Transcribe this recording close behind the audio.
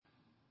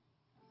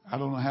I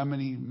don't know how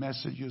many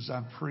messages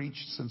I've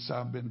preached since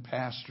I've been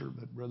pastor,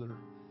 but Brother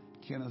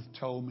Kenneth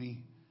told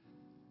me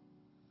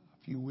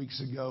a few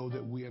weeks ago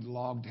that we had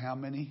logged how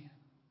many?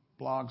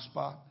 Blog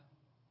Spot?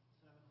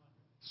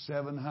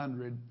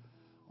 700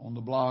 on the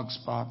Blog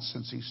Spot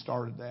since he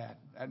started that.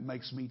 That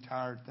makes me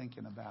tired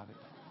thinking about it.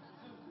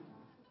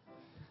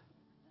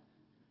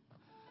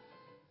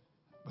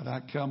 But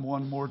I come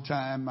one more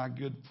time. My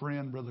good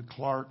friend, Brother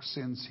Clark,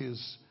 sends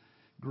his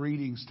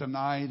greetings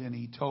tonight, and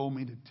he told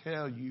me to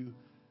tell you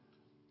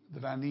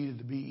that I needed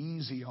to be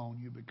easy on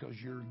you because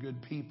you're good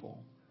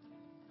people.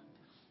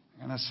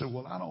 And I said,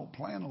 well, I don't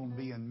plan on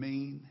being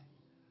mean.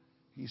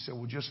 He said,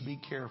 well, just be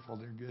careful.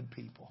 They're good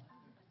people.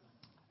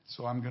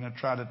 So I'm going to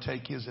try to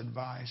take his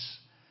advice,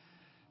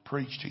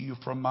 preach to you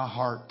from my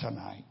heart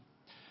tonight.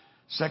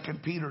 2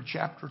 Peter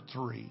chapter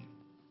 3.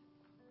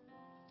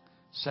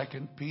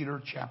 2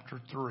 Peter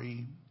chapter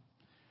 3.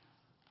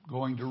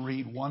 Going to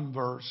read one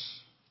verse,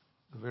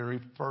 the very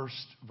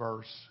first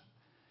verse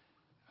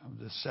of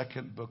the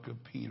second book of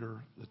Peter,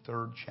 the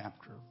third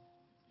chapter.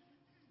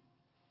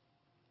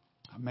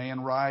 A man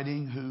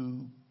writing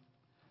who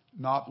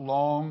not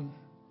long,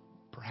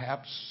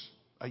 perhaps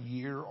a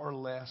year or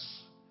less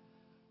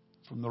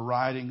from the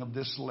writing of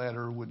this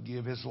letter, would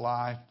give his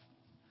life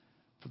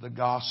for the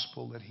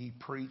gospel that he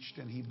preached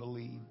and he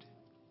believed.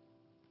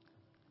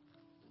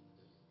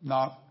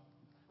 Not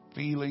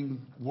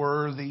feeling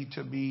worthy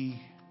to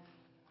be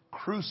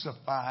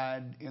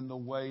crucified in the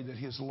way that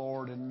his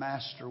Lord and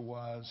Master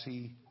was.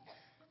 He,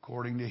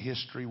 according to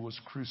history, was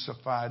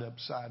crucified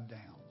upside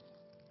down.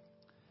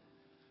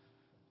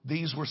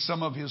 These were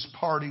some of his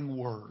parting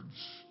words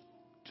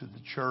to the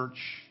church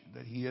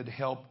that he had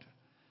helped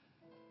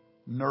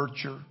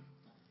nurture.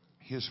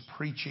 His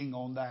preaching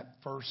on that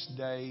first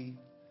day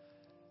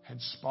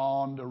had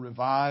spawned a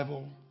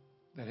revival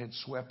that had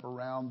swept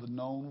around the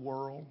known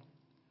world.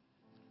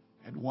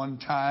 At one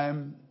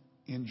time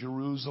in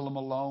Jerusalem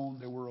alone,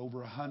 there were over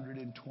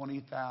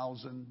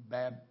 120,000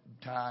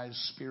 baptized,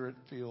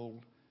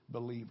 Spirit-filled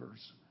believers.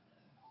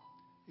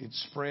 It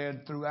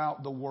spread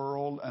throughout the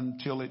world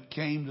until it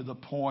came to the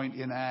point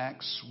in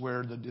Acts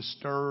where the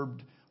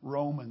disturbed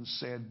Romans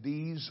said,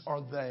 these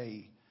are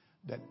they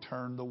that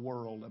turned the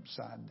world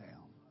upside down.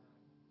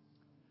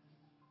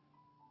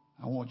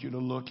 I want you to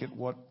look at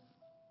what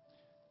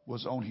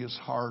was on his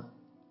heart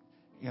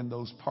in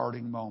those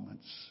parting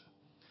moments.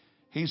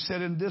 He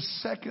said, in this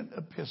second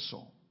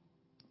epistle,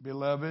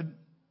 beloved,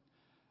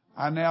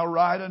 I now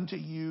write unto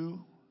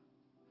you,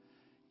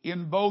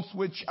 in both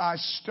which I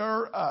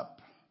stir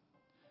up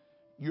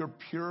your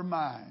pure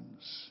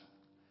minds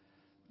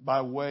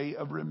by way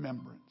of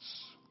remembrance.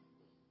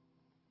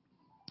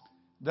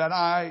 That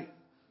I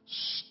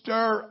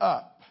stir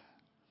up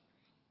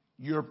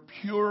your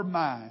pure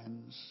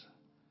minds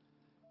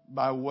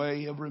by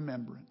way of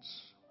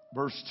remembrance.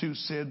 Verse 2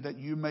 said that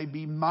you may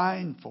be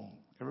mindful.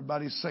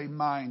 Everybody say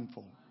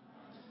mindful.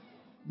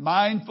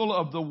 Mindful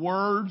of the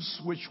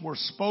words which were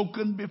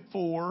spoken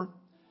before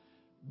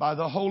by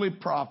the holy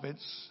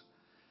prophets,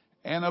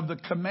 and of the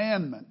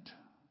commandment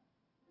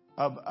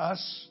of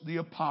us, the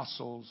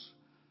apostles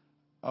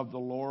of the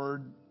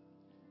Lord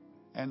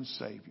and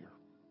Savior.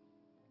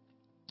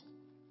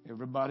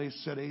 Everybody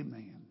said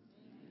amen.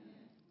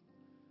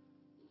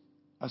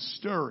 A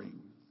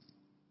stirring.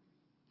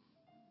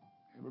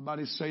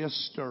 Everybody say a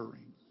stirring.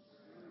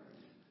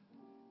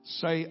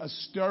 Say a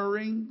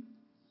stirring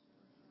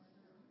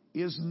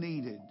is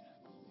needed.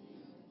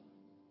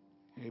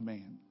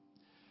 Amen.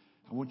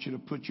 I want you to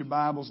put your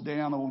Bibles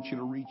down. I want you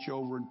to reach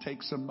over and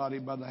take somebody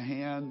by the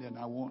hand, and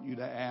I want you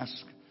to ask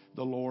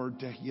the Lord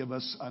to give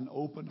us an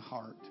open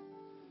heart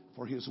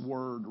for His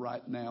Word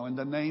right now. In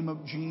the name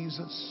of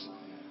Jesus,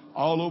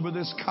 all over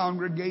this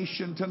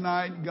congregation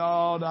tonight,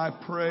 God, I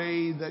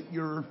pray that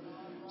your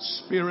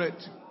Spirit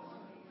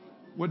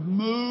would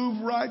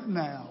move right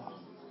now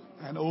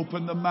and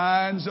open the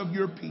minds of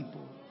your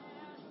people.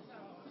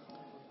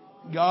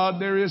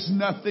 God, there is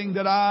nothing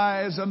that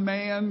I as a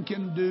man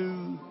can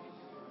do.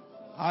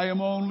 I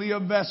am only a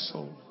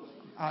vessel.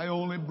 I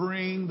only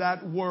bring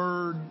that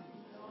word.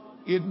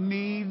 It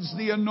needs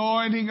the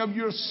anointing of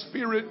your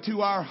Spirit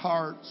to our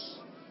hearts.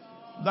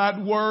 That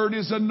word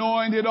is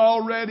anointed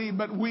already,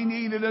 but we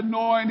need it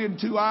anointed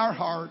to our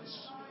hearts.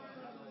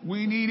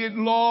 We need it,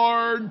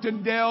 Lord, to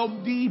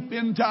delve deep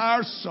into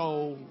our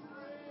soul.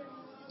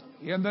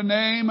 In the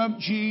name of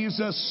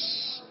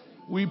Jesus,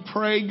 we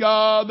pray,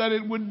 God, that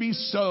it would be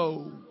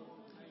so.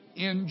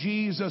 In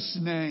Jesus'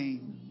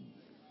 name.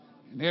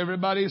 And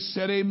everybody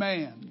said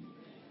amen.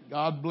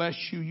 God bless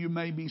you. You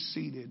may be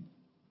seated.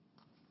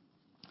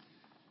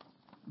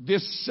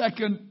 This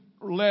second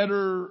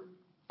letter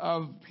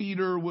of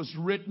Peter was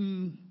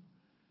written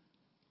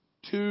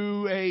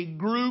to a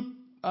group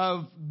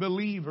of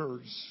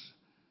believers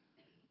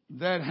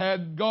that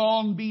had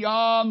gone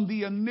beyond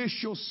the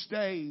initial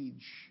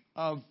stage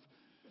of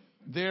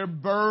their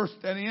birth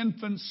and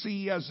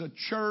infancy as a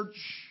church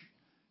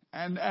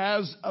and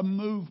as a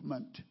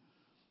movement.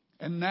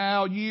 And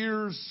now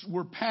years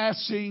were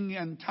passing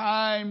and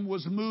time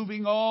was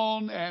moving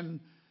on, and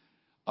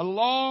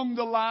along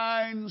the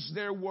lines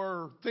there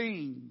were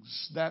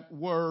things that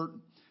were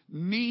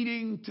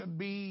needing to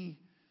be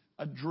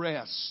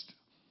addressed.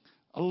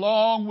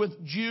 Along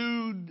with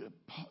Jude,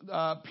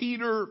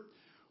 Peter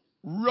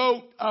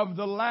wrote of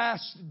the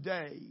last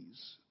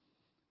days.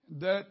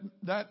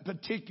 That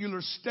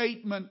particular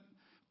statement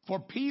for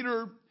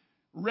Peter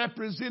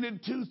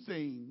represented two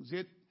things.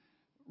 It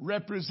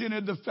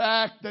represented the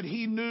fact that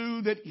he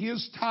knew that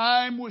his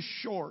time was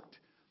short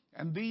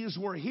and these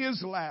were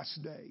his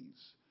last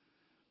days.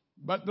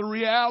 But the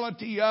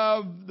reality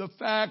of the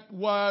fact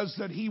was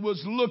that he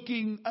was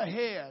looking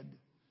ahead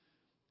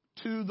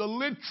to the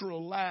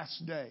literal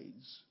last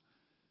days.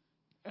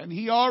 And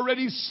he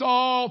already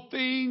saw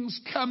things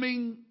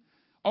coming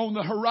on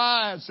the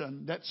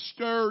horizon that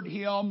stirred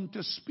him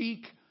to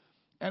speak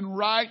and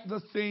write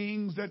the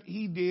things that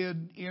he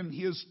did in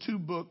his two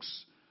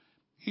books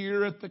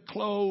here at the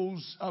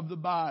close of the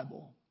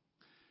Bible.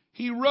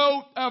 He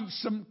wrote of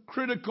some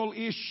critical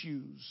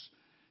issues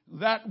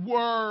that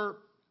were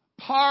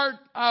part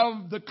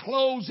of the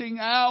closing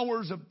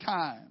hours of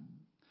time.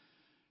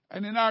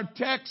 And in our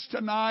text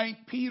tonight,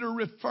 Peter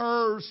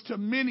refers to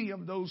many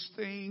of those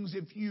things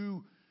if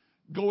you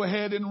go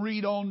ahead and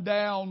read on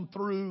down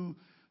through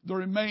the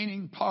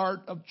remaining part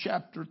of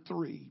chapter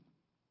 3.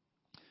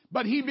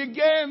 But he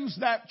begins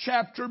that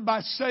chapter by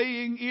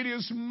saying, "It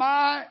is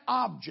my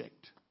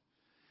object.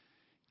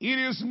 It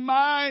is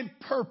my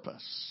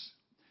purpose.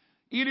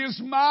 It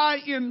is my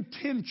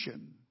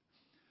intention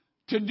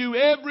to do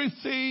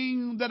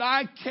everything that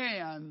I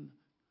can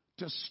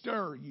to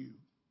stir you."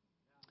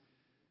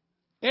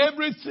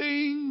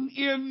 Everything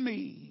in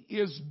me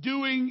is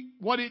doing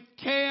what it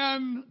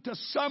can to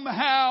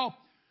somehow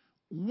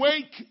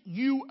wake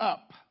you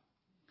up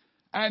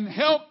and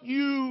help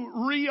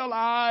you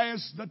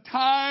realize the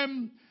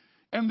time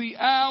and the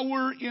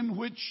hour in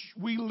which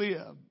we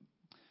live.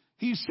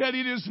 He said,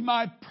 "It is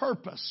my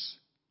purpose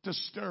to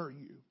stir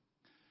you.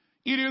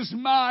 It is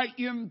my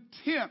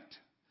intent."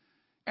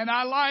 And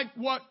I like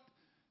what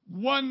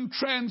one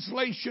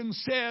translation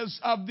says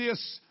of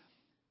this.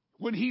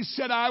 When he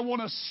said, "I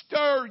want to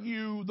stir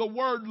you," the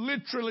word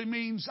literally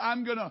means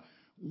I'm going to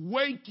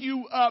wake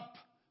you up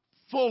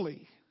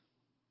fully.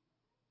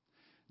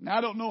 Now,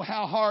 I don't know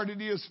how hard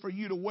it is for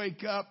you to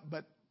wake up,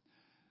 but,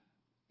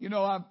 you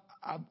know,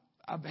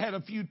 I've had a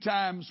few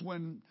times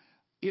when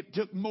it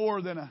took more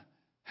than a,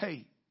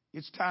 "Hey,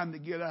 it's time to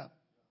get up.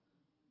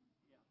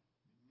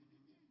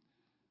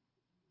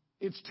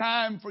 It's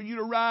time for you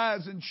to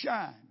rise and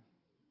shine."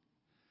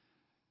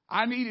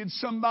 I needed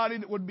somebody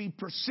that would be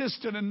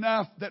persistent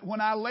enough that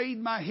when I laid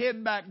my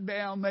head back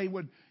down, they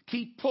would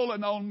keep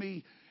pulling on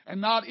me.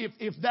 And not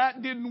if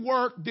that didn't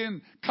work,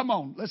 then come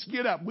on, let's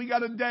get up. We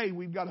got a day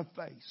we've got to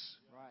face.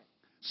 Right.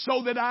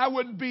 So that I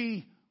would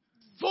be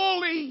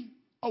fully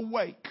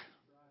awake.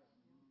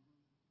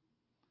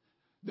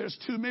 There's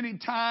too many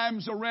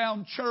times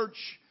around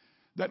church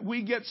that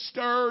we get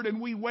stirred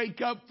and we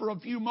wake up for a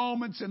few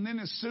moments, and then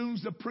as soon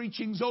as the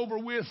preaching's over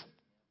with,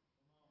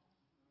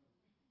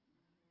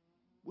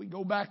 we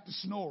go back to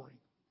snoring.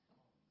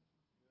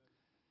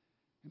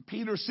 And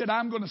Peter said,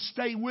 "I'm going to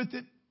stay with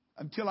it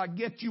until I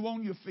get you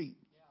on your feet.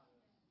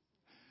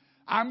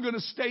 I'm going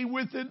to stay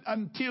with it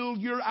until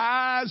your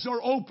eyes are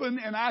open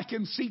and I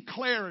can see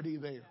clarity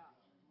there."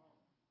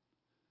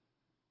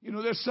 You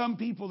know, there's some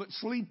people that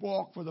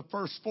sleepwalk for the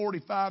first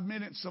 45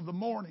 minutes of the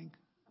morning.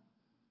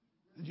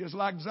 They're just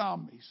like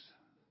zombies.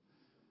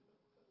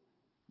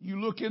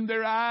 You look in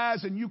their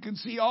eyes and you can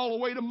see all the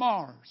way to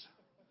Mars.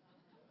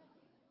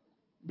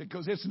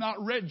 Because it's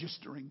not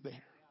registering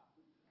there.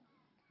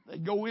 They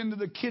go into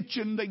the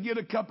kitchen, they get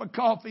a cup of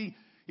coffee.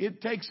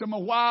 It takes them a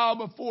while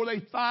before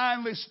they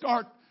finally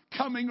start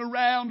coming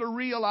around to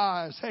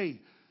realize,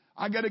 "Hey,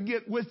 I got to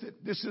get with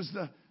it. This is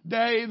the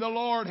day the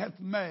Lord hath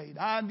made.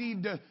 I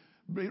need to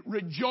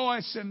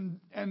rejoice and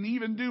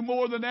even do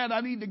more than that. I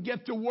need to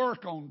get to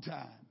work on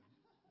time."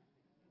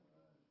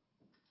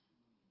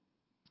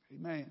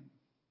 Amen.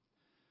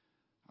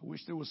 I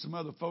wish there was some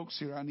other folks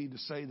here I need to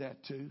say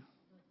that to.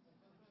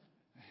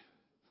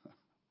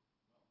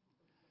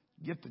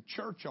 Get to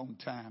church on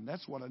time.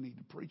 That's what I need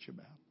to preach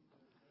about.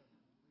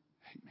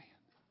 Amen.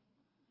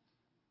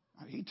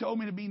 He told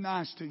me to be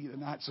nice to you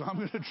tonight, so I'm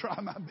going to try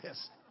my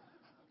best.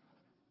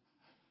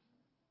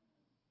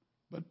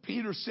 But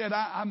Peter said,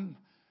 I'm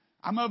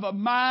of a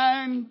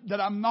mind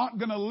that I'm not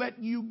going to let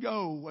you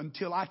go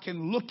until I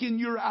can look in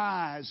your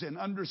eyes and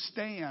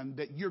understand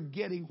that you're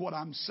getting what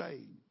I'm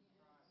saying.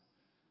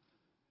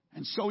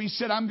 And so he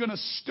said, "I'm going to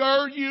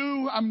stir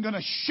you. I'm going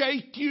to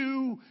shake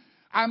you.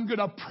 I'm going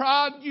to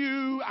prod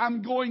you.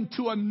 I'm going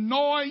to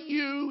annoy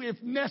you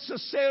if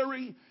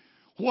necessary.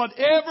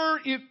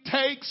 Whatever it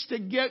takes to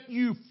get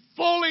you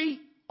fully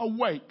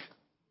awake.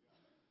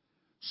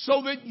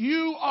 So that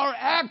you are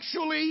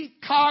actually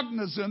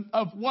cognizant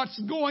of what's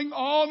going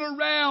on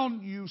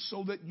around you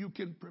so that you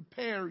can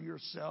prepare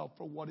yourself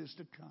for what is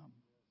to come."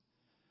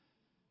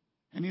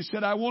 And he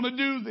said, "I want to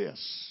do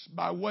this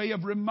by way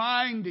of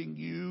reminding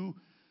you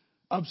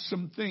of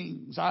some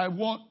things. I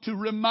want to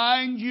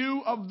remind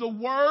you of the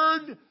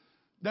word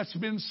that's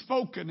been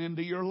spoken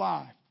into your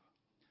life.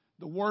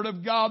 The Word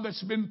of God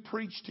that's been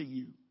preached to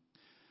you.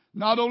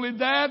 Not only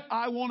that,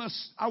 I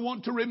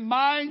want to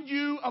remind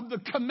you of the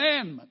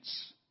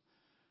commandments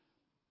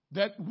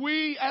that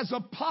we as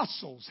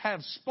apostles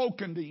have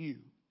spoken to you.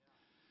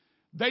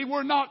 They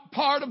were not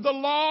part of the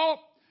law,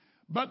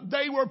 but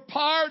they were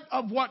part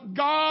of what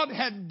God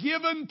had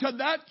given to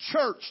that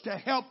church to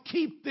help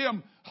keep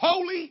them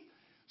holy,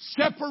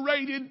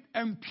 separated,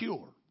 and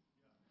pure.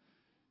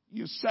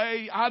 You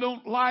say, I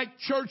don't like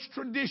church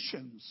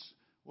traditions.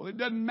 Well, it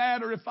doesn't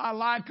matter if I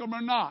like them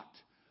or not.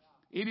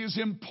 It is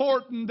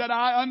important that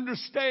I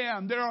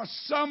understand there are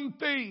some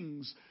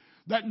things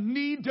that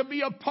need to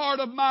be a part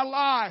of my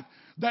life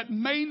that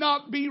may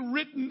not be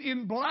written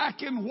in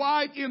black and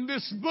white in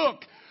this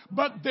book,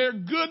 but they're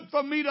good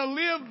for me to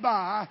live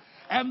by,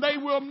 and they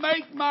will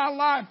make my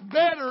life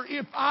better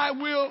if I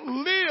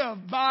will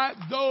live by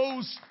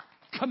those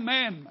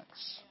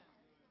commandments.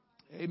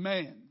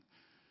 Amen.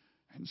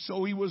 And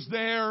so he was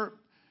there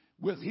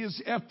with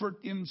his effort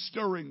in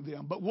stirring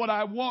them. But what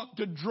I want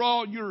to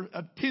draw your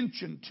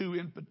attention to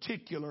in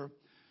particular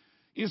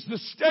is the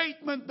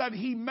statement that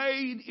he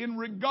made in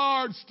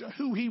regards to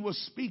who he was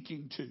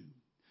speaking to.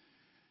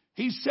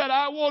 He said,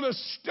 I want to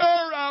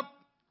stir up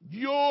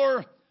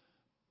your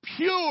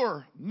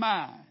pure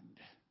mind.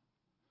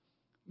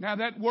 Now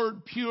that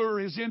word pure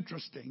is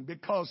interesting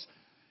because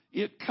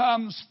it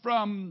comes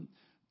from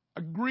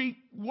a Greek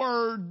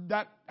word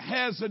that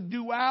has a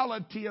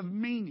duality of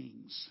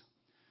meanings.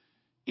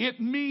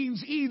 It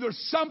means either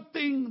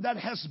something that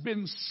has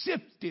been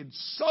sifted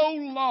so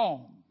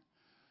long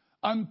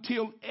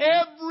until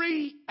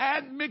every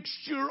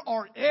admixture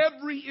or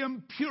every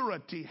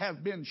impurity has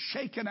been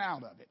shaken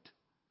out of it,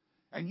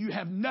 and you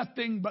have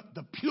nothing but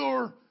the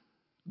pure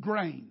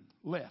grain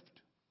left.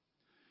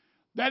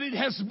 That it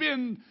has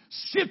been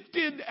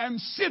sifted and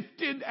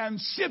sifted and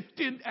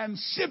sifted and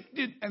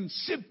sifted and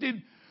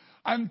sifted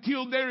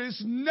until there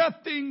is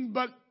nothing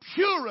but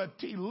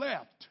purity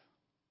left.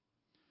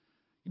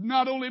 It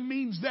not only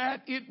means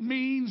that, it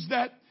means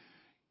that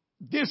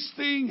this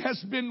thing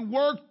has been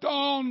worked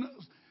on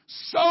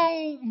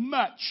so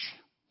much,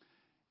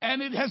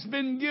 and it has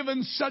been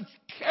given such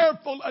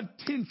careful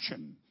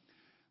attention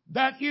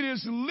that it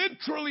is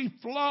literally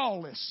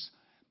flawless.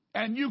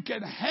 And you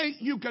could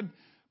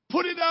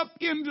put it up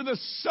into the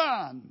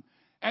sun,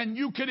 and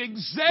you could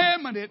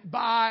examine it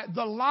by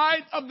the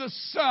light of the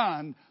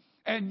sun,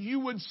 and you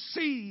would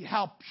see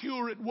how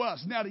pure it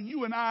was. Now, to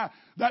you and I,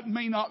 that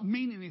may not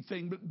mean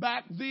anything, but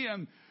back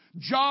then,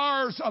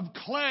 jars of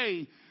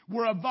clay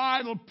were a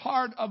vital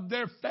part of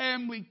their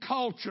family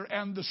culture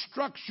and the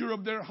structure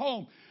of their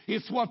home.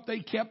 It's what they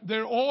kept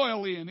their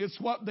oil in. It's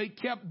what they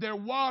kept their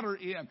water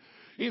in.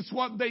 It's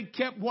what they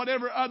kept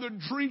whatever other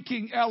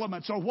drinking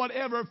elements or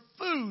whatever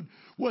food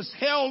was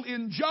held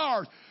in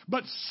jars.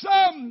 But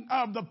some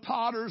of the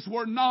potters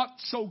were not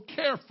so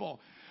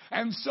careful.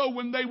 And so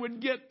when they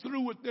would get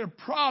through with their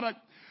product,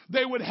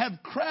 they would have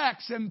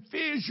cracks and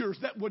fissures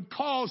that would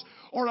cause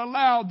or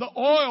allow the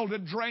oil to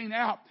drain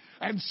out.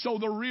 And so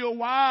the real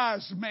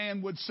wise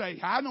man would say,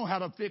 I know how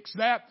to fix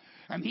that.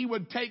 And he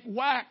would take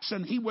wax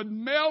and he would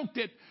melt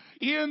it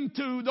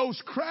into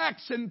those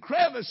cracks and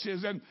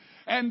crevices.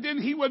 And then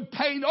he would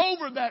paint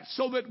over that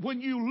so that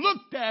when you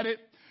looked at it,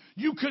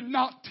 you could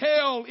not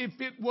tell if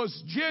it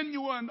was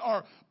genuine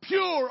or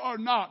pure or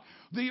not.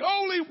 The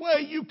only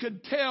way you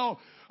could tell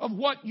of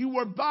what you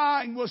were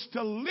buying was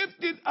to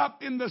lift it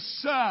up in the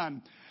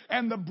sun,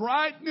 and the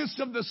brightness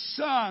of the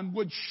sun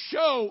would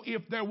show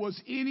if there was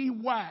any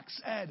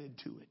wax added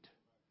to it.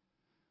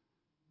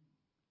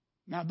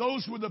 Now,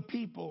 those were the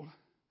people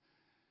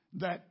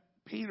that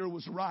Peter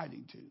was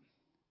writing to.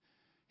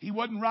 He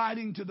wasn't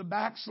writing to the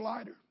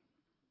backslider.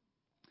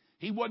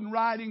 He wasn't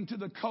writing to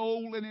the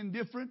cold and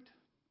indifferent.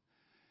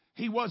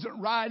 He wasn't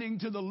writing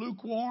to the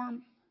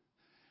lukewarm.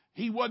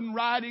 He wasn't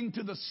writing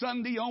to the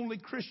Sunday-only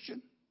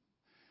Christian.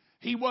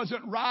 He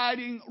wasn't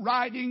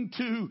writing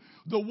to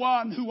the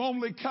one who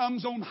only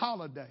comes on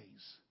holidays.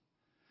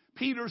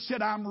 Peter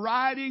said, I'm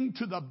writing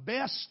to the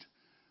best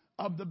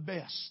of the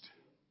best.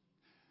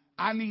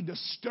 I need to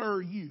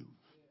stir you.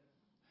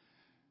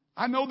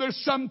 I know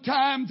there's some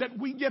times that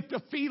we get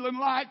to feeling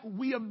like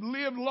we have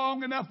lived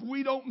long enough,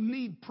 we don't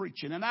need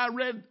preaching. And I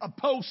read a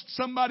post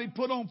somebody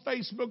put on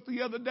Facebook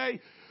the other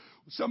day,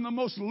 some of the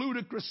most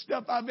ludicrous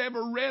stuff I've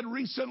ever read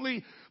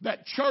recently,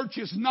 that church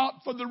is not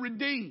for the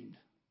redeemed.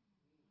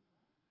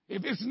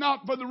 If it's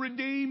not for the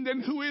redeemed, then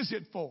who is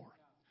it for?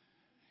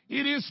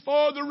 It is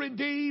for the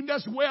redeemed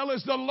as well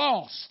as the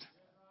lost.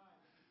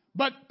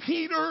 But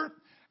Peter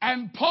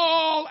and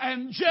Paul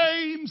and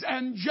James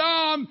and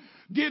John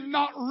did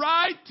not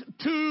write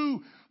to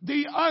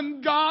the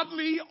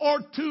ungodly or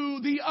to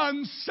the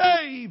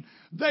unsaved.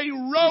 They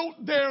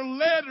wrote their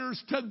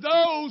letters to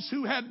those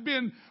who had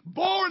been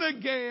born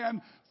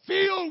again,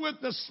 filled with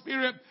the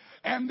Spirit,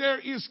 and there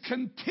is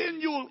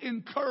continual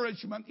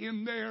encouragement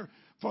in there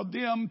for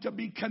them to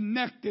be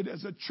connected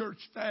as a church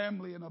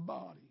family and a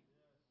body.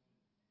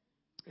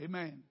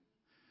 Amen.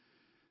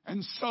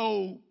 And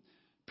so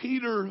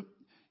Peter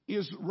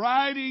is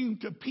writing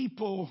to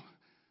people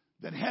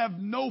that have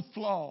no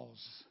flaws.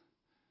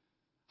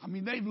 I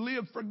mean, they've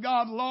lived for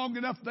God long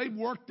enough, they've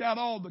worked out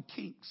all the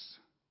kinks.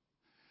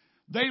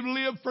 They've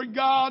lived for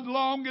God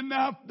long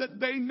enough that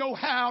they know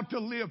how to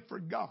live for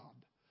God.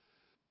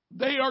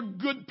 They are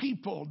good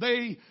people.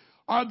 They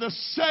are the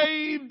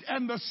saved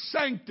and the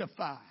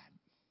sanctified.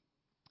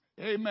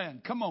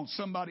 Amen. Come on,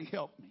 somebody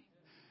help me.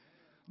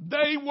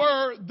 They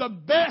were the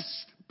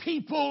best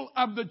people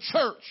of the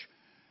church.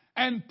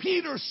 And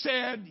Peter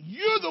said,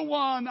 you're the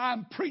one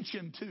I'm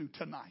preaching to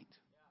tonight.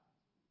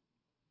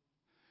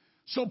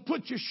 So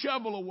put your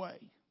shovel away.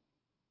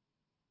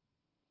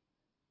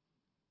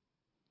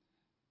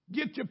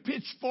 Get your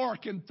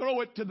pitchfork and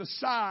throw it to the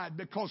side,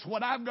 because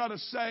what I've got to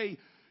say,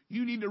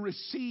 you need to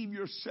receive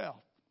yourself.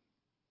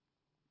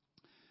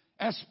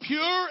 As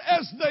pure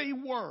as they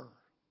were,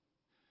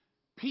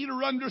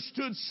 Peter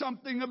understood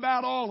something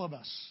about all of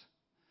us.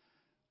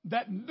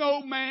 That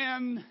no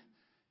man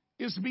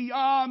is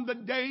beyond the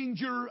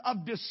danger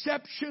of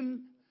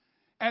deception,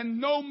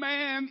 and no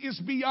man is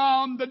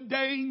beyond the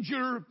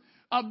danger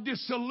of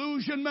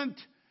disillusionment,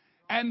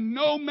 and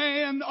no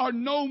man or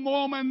no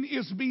woman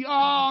is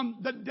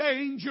beyond the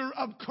danger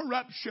of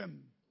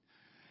corruption.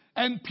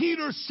 And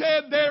Peter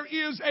said there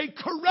is a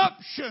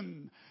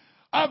corruption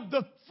of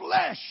the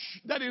flesh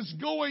that is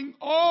going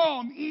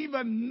on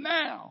even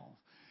now.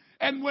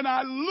 And when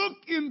I look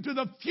into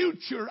the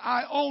future,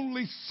 I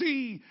only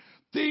see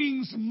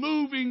things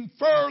moving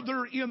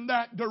further in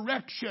that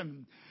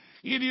direction.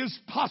 It is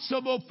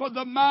possible for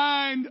the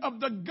mind of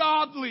the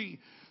godly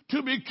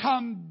to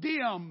become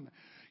dim.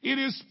 It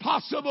is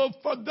possible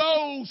for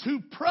those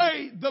who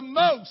pray the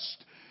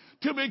most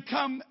to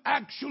become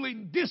actually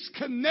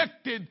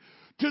disconnected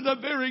to the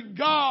very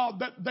God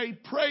that they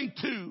pray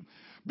to,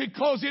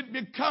 because it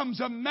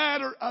becomes a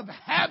matter of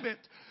habit,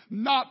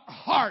 not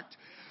heart.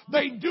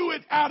 They do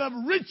it out of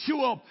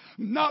ritual,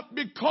 not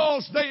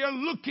because they are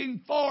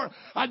looking for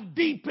a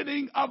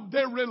deepening of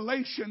their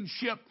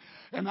relationship.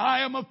 And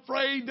I am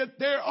afraid that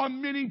there are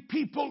many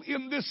people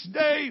in this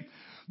day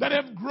that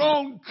have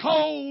grown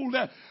cold,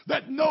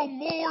 that know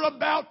more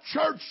about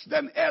church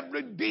than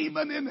every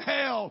demon in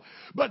hell.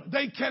 But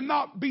they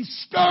cannot be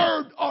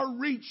stirred or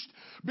reached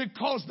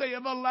because they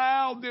have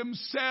allowed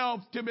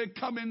themselves to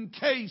become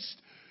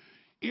encased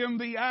in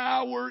the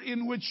hour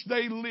in which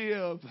they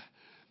live.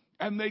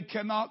 And they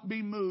cannot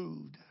be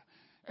moved.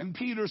 And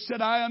Peter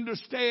said, I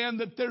understand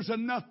that there's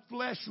enough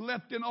flesh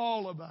left in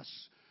all of us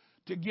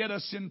to get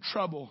us in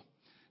trouble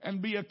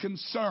and be a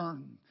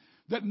concern.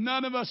 That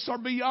none of us are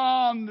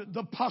beyond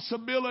the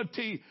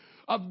possibility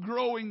of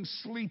growing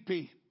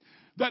sleepy.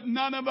 That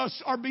none of us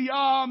are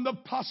beyond the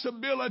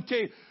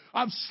possibility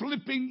of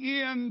slipping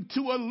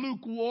into a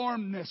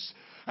lukewarmness.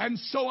 And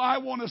so I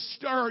want to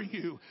stir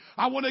you.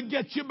 I want to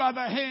get you by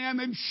the hand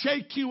and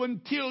shake you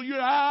until your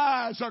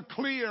eyes are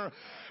clear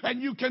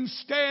and you can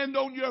stand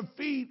on your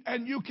feet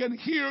and you can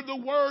hear the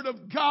word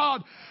of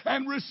God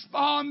and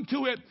respond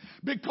to it.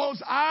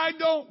 Because I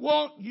don't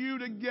want you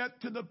to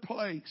get to the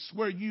place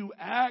where you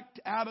act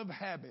out of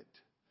habit,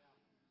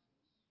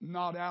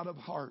 not out of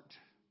heart,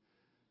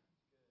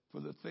 for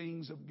the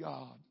things of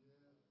God.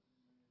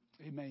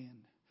 Amen.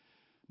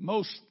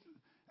 Most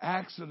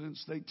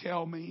accidents, they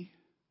tell me,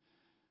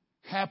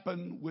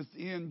 happen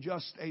within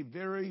just a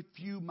very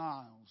few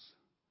miles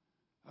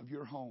of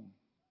your home.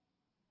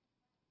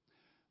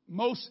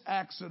 Most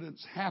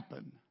accidents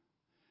happen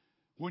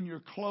when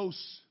you're close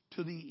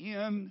to the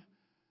end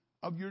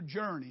of your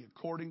journey,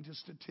 according to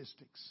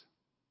statistics.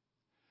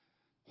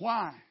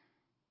 Why?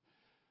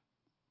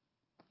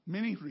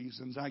 Many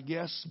reasons, I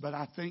guess, but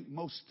I think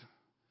most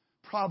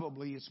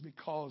probably it's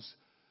because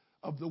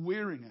of the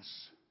weariness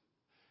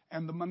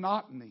and the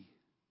monotony.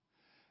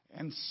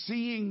 And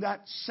seeing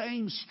that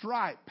same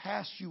stripe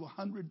pass you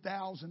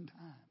 100,000 times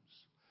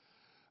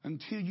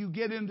until you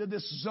get into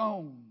this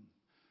zone,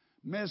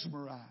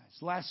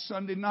 mesmerized. Last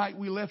Sunday night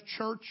we left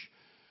church,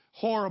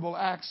 horrible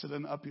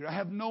accident up here. I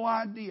have no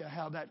idea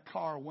how that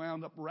car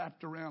wound up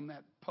wrapped around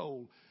that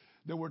pole.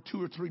 There were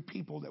 2 or 3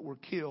 people that were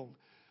killed.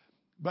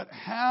 But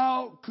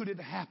how could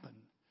it happen?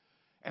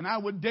 And I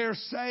would dare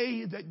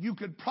say that you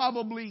could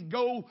probably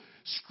go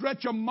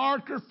stretch a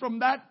marker from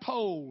that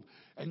pole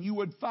and you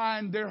would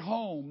find their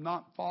home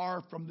not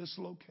far from this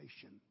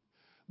location.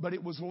 But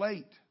it was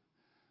late.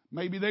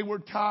 Maybe they were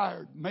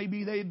tired.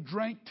 Maybe they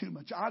drank too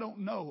much. I don't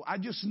know. I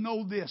just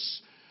know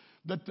this,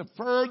 that the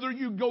further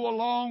you go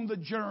along the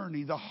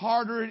journey, the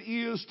harder it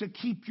is to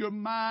keep your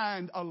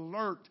mind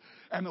alert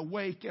and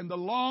awake. And the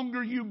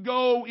longer you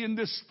go in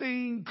this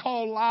thing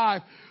called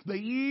life, the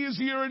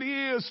easier it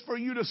is for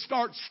you to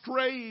start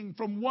straying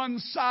from one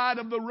side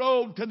of the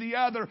road to the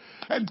other.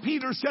 And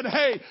Peter said,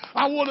 hey,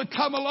 I want to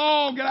come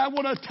along and I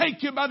want to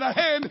take you by the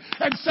hand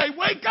and say,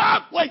 wake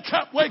up, wake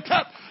up, wake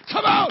up.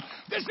 Come on.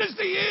 This is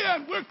the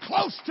end. We're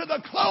close to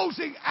the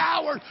closing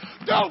hour.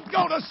 Don't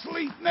go to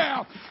sleep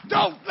now.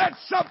 Don't let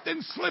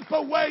something slip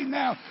away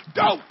now.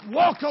 Don't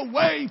walk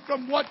away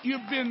from what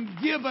you've been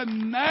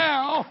given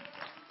now.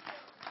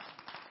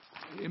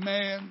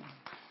 Amen.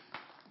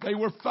 They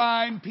were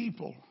fine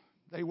people.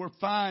 They were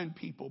fine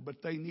people,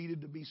 but they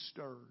needed to be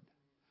stirred.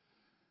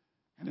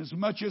 And as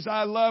much as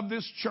I love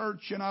this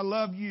church and I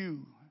love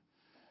you,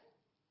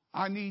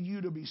 I need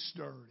you to be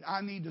stirred.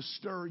 I need to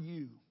stir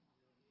you.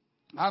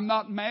 I'm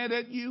not mad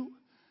at you.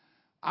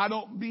 I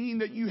don't mean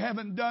that you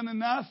haven't done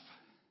enough.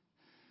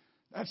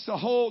 That's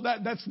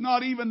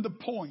not even the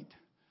point.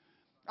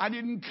 I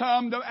didn't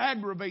come to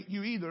aggravate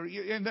you either.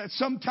 And that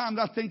sometimes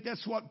I think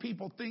that's what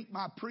people think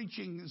my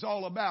preaching is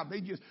all about.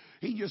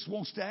 He just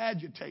wants to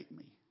agitate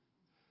me.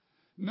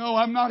 No,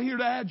 I'm not here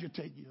to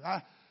agitate you.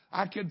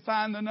 I could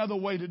find another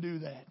way to do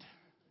that.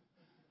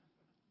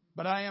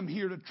 But I am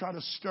here to try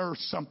to stir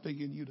something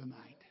in you tonight.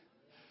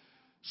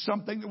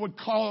 Something that would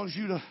cause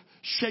you to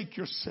shake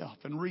yourself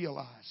and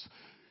realize,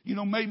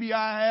 maybe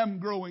I am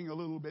growing a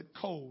little bit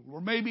cold.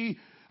 Or maybe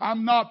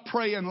I'm not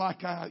praying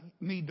like I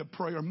need to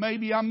pray. Or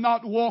maybe I'm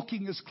not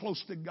walking as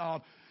close to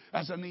God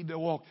as I need to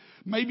walk.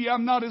 Maybe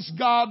I'm not as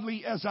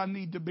godly as I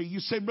need to be. You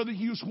say, Brother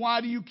Hughes,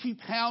 why do you keep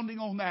hounding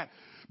on that?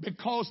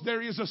 Because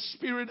there is a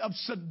spirit of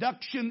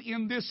seduction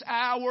in this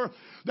hour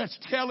that's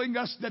telling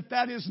us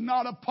that is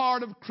not a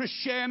part of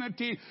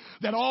Christianity,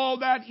 that all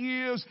that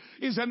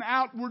is an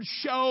outward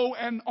show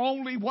and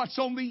only what's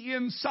on the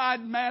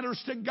inside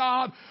matters to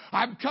God.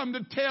 I've come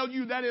to tell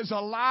you that is a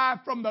lie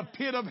from the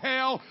pit of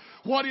hell.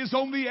 What is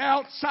on the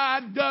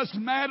outside does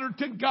matter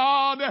to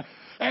God.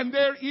 And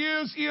there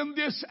is in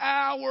this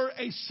hour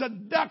a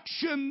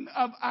seduction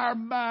of our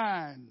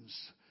minds.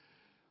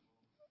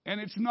 And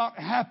it's not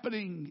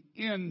happening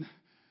in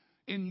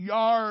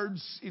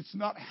yards. It's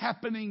not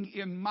happening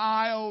in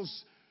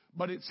miles,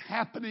 but it's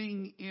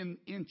happening in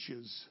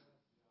inches.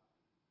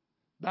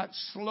 That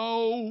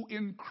slow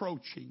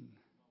encroaching,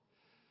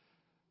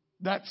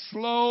 that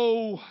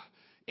slow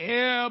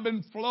ebb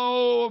and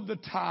flow of the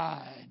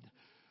tide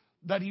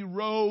that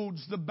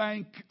erodes the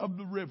bank of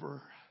the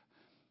river.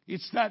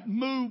 It's that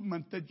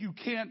movement that you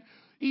can't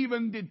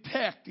even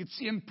detect. It's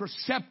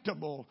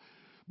imperceptible.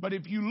 But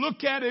if you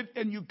look at it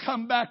and you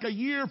come back a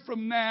year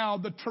from now,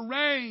 the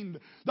terrain,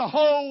 the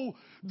whole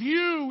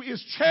view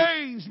is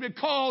changed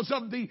because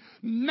of the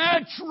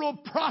natural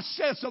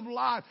process of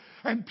life.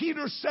 And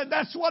Peter said,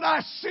 that's what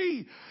I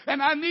see.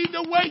 And I need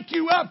to wake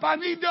you up. I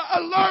need to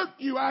alert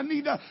you. I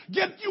need to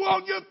get you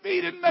on your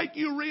feet and make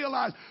you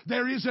realize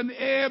there is an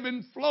ebb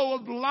and flow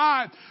of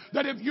life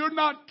that if you're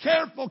not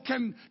careful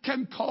can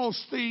cause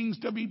things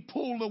to be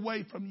pulled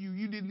away from you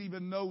you didn't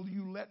even know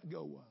you let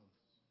go of.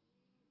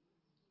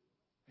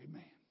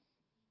 Amen.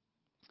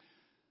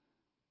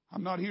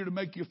 I'm not here to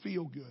make you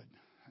feel good.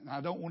 And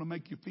I don't want to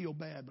make you feel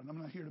bad, but I'm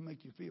not here to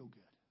make you feel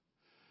good.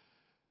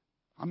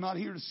 I'm not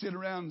here to sit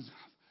around,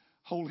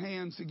 hold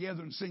hands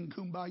together and sing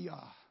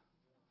Kumbaya.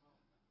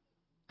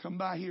 Come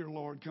by here,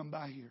 Lord. Come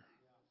by here.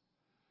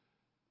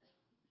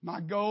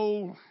 My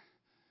goal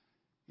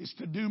is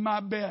to do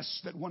my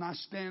best that when I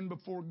stand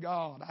before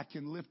God, I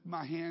can lift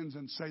my hands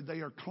and say,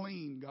 they are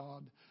clean,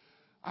 God.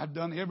 I've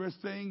done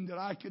everything that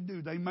I could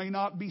do. They may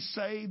not be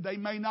saved. They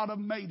may not have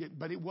made it.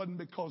 But it wasn't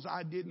because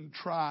I didn't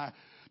try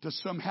to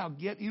somehow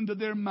get into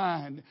their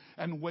mind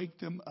and wake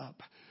them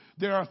up.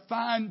 There are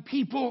fine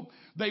people.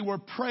 They were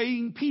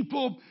praying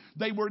people.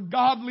 They were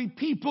godly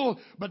people.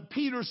 But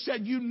Peter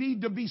said, you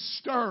need to be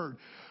stirred.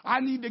 I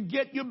need to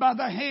get you by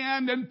the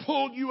hand and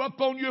pull you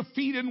up on your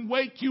feet and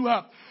wake you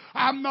up.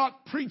 I'm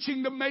not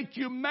preaching to make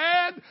you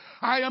mad.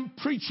 I am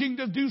preaching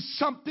to do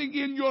something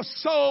in your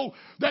soul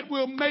that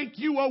will make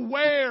you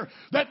aware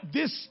that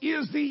this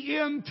is the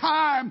end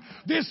time.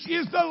 This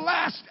is the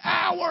last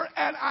hour,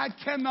 and I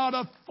cannot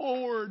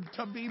afford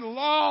to be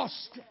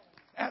lost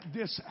at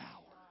this hour.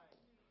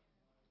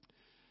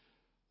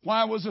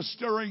 Why was a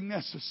stirring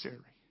necessary?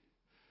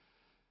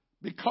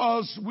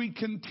 Because we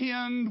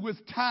contend with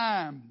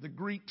time, the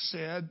Greek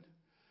said,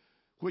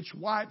 which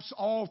wipes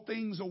all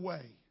things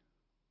away.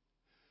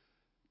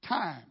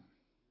 Time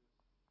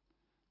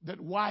that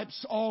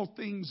wipes all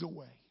things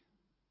away.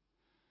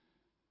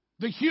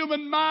 The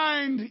human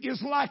mind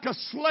is like a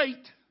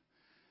slate,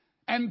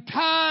 and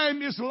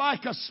time is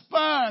like a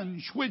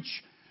sponge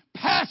which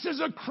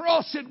passes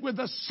across it with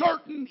a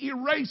certain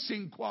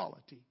erasing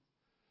quality.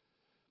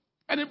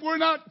 And if we're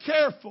not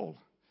careful,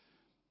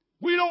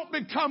 we don't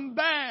become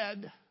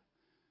bad,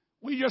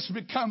 we just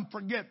become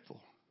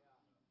forgetful.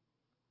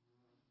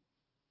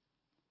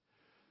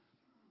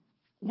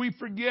 We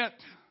forget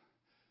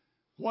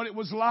what it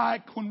was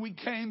like when we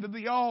came to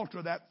the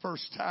altar that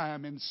first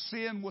time and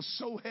sin was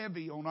so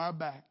heavy on our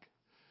back.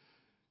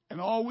 And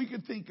all we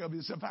could think of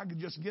is if I could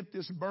just get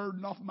this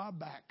burden off my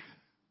back.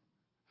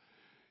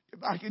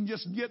 If I can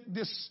just get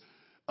this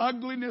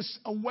ugliness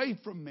away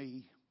from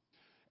me.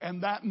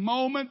 And that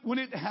moment when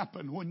it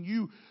happened, when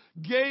you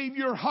gave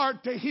your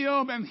heart to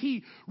Him and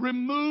He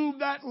removed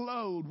that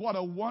load, what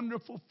a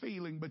wonderful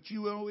feeling. But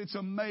you know, it's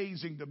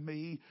amazing to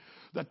me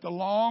that the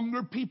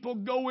longer people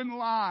go in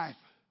life,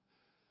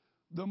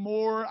 the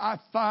more I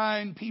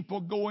find people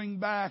going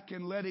back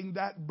and letting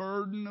that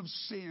burden of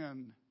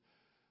sin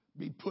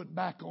be put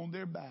back on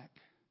their back.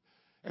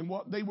 And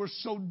what they were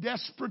so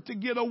desperate to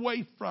get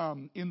away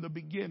from in the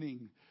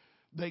beginning,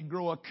 they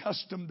grow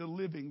accustomed to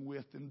living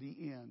with in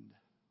the end.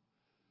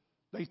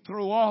 They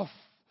throw off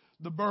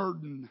the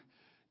burden,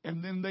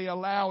 and then they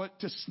allow it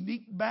to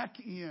sneak back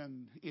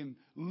in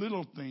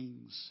little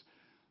things.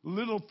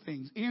 Little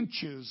things,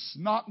 inches,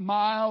 not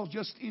miles,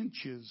 just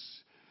inches.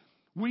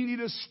 We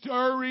need a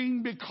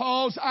stirring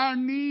because our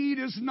need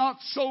is not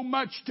so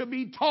much to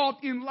be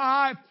taught in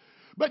life,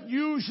 but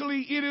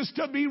usually it is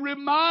to be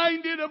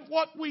reminded of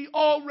what we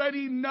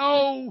already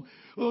know,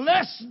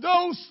 lest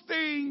those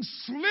things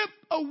slip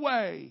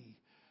away.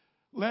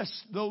 Lest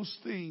those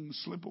things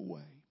slip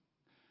away.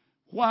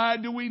 Why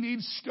do we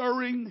need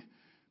stirring?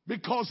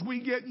 Because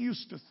we get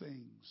used to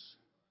things.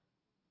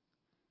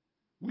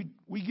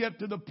 We get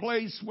to the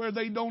place where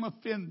they don't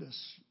offend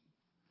us.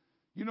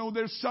 You know,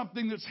 there's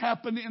something that's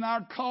happened in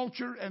our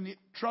culture, and it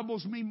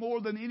troubles me more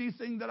than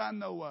anything that I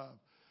know of.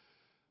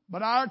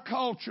 But our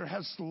culture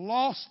has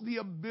lost the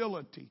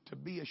ability to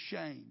be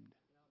ashamed.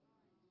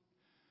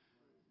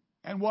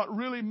 And what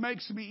really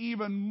makes me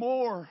even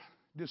more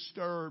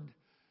disturbed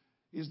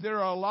is there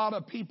are a lot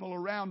of people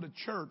around the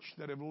church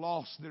that have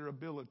lost their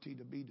ability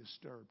to be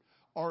disturbed,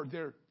 or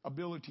their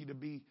ability to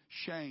be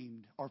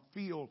shamed or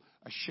feel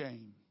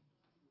ashamed.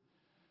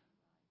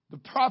 The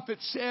prophet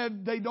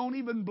said they don't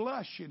even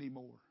blush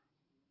anymore.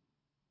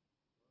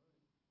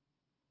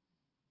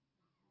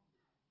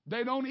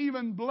 They don't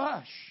even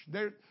blush.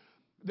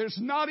 There's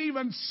not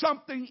even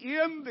something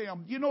in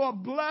them. You know, a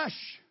blush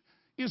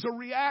is a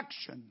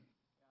reaction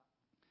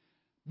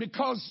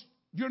because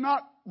you're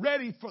not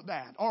ready for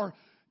that, or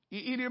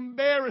it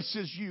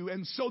embarrasses you.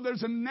 And so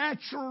there's a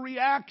natural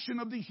reaction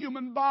of the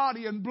human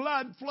body, and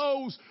blood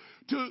flows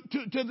to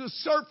the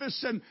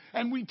surface,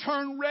 and we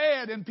turn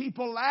red and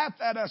people laugh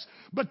at us.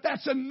 But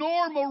that's a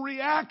normal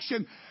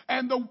reaction.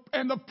 And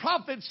the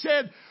prophet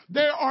said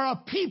there are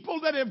a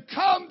people that have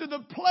come to the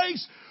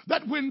place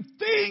that when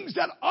things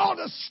that ought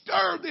to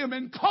stir them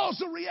and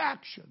cause a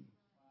reaction,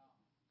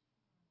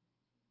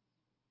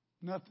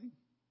 nothing.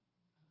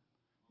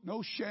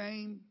 No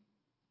shame.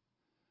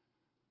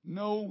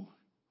 No,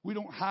 we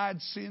don't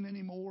hide sin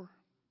anymore.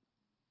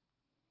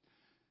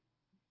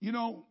 You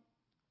know,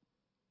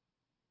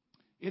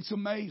 it's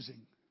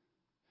amazing,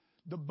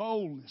 the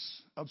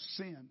boldness of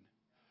sin.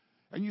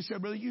 And you say,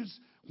 Brother Hughes,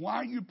 why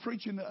are you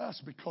preaching to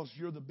us? Because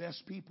you're the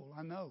best people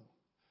I know.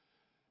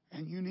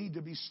 And you need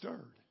to be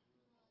stirred.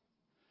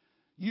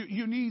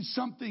 You need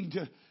something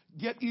to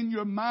get in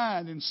your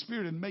mind and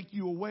spirit and make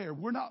you aware.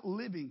 We're not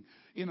living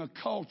in a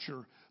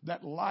culture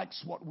that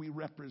likes what we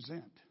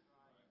represent.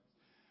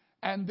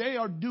 And they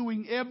are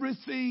doing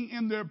everything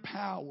in their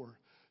power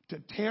to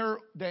tear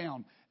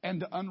down and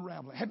to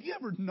unravel it. Have you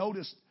ever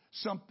noticed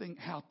something,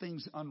 how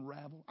things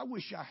unravel? I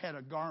wish I had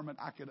a garment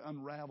I could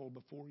unravel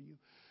before you.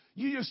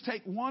 You just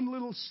take one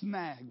little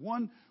snag,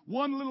 one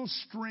little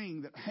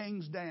string that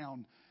hangs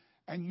down,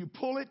 and you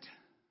pull it,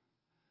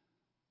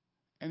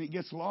 and it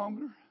gets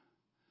longer.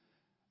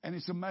 And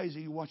it's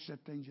amazing. You watch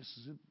that thing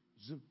just zip,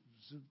 zip,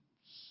 zip,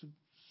 zip,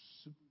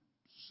 zip,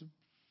 zip,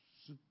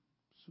 zip,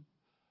 zip,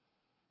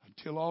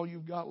 until all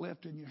you've got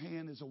left in your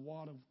hand is a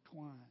wad of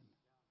twine.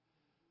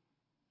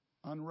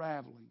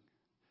 Unraveling.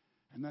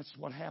 And that's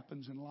what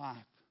happens in life.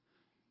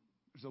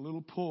 There's a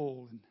little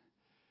pull,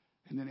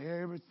 and then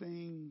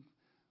everything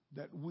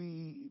that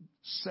we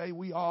say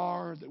we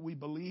are, that we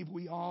believe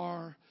we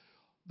are,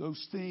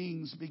 those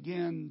things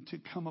begin to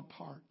come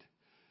apart.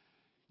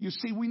 You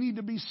see, we need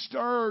to be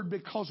stirred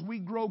because we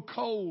grow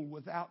cold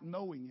without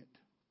knowing it.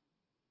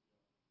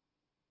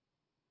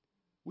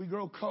 We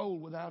grow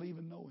cold without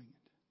even knowing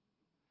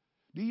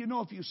it. Do you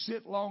know if you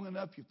sit long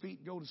enough, your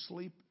feet go to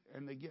sleep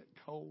and they get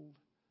cold?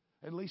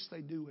 At least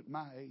they do at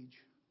my age.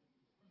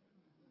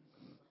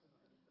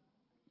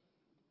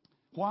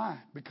 Why?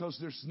 Because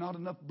there's not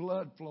enough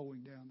blood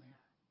flowing down there.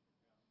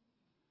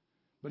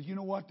 But you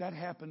know what? That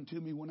happened to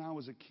me when I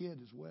was a kid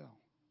as well.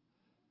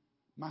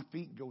 My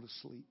feet go to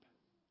sleep.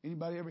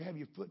 Anybody ever have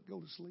your foot go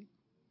to sleep?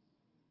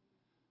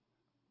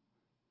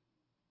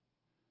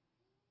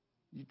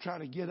 You try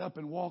to get up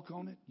and walk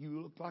on it,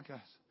 you look like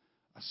a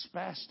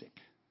spastic.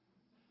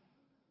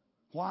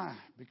 Why?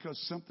 Because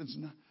something's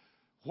not.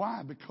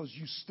 Why? Because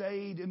you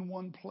stayed in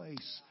one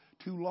place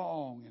too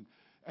long,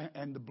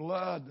 and the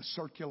blood, the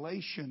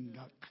circulation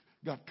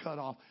got cut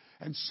off.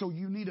 And so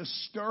you need a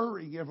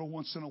stirring every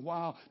once in a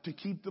while to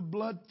keep the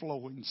blood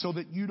flowing so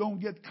that you don't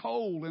get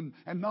cold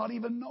and not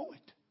even know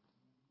it.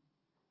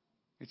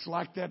 It's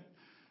like that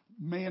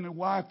man and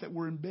wife that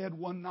were in bed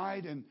one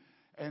night, and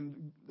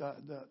I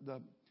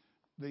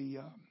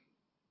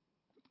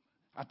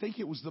think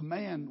it was the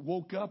man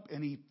woke up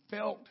and he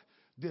felt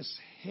this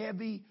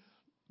heavy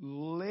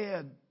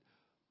lead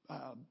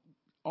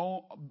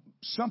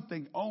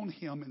something on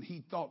him, and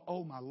he thought,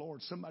 oh my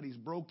Lord, somebody's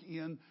broke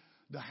in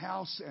the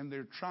house and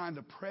they're trying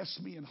to press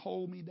me and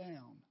hold me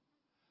down.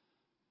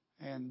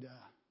 And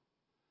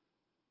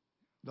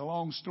the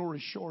long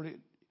story short,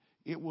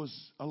 it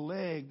was a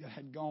leg that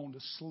had gone to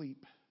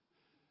sleep,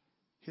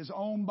 his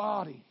own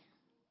body.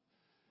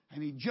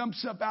 And he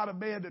jumps up out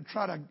of bed to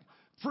try to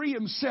free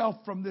himself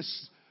from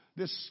this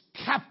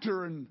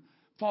captor and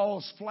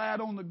falls flat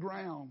on the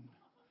ground.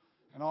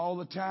 And all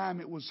the time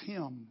it was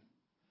him.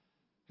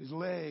 his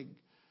leg.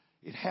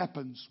 It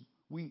happens.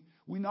 We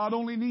not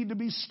only need to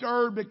be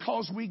stirred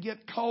because we get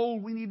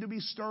cold, we need to be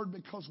stirred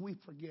because we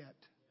forget.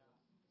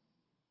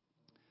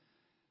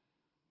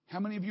 How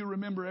many of you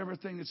remember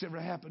everything that's ever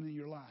happened in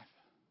your life?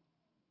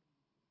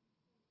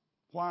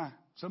 Why?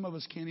 Some of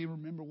us can't even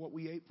remember what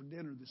we ate for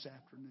dinner this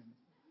afternoon.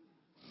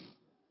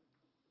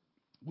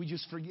 We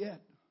just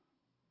forget.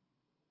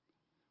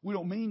 We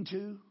don't mean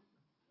to.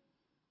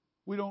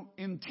 We don't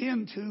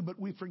intend to, but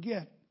we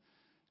forget.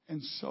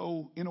 And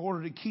so, in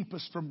order to keep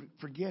us from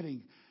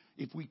forgetting,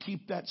 if we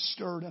keep that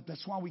stirred up,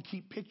 that's why we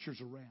keep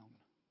pictures around.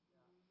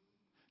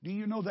 Do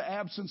you know the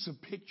absence of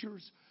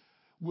pictures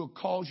will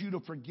cause you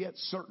to forget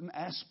certain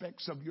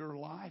aspects of your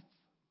life?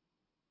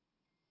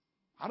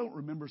 I don't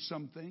remember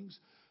some things.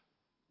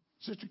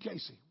 Sister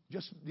Casey,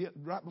 just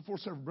right before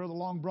service, Brother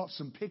Long brought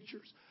some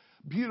pictures.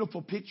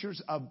 Beautiful pictures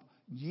of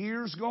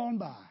years gone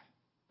by.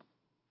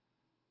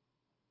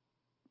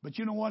 But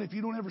you know what? If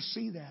you don't ever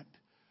see that,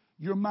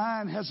 your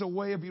mind has a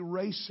way of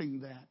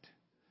erasing that.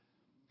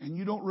 And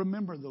you don't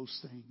remember those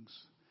things.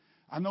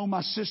 I know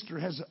my sister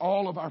has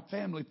all of our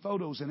family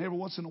photos, and every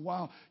once in a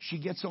while she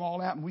gets them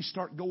all out and we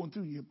start going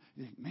through. You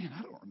think, man,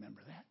 I don't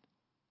remember that.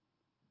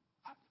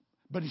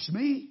 But it's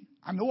me.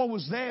 I know I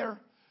was there.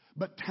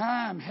 But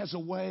time has a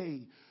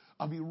way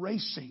of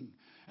erasing.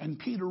 And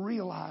Peter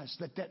realized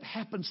that that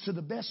happens to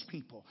the best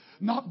people.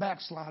 Not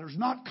backsliders,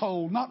 not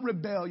cold, not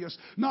rebellious,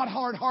 not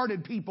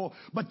hard-hearted people,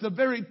 but the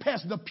very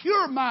best, the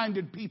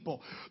pure-minded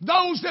people.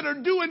 Those that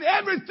are doing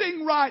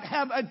everything right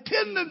have a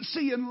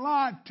tendency in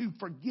life to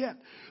forget.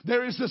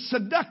 There is the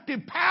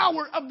seductive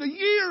power of the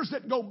years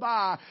that go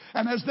by.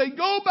 And as they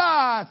go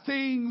by,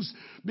 things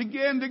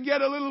begin to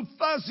get a little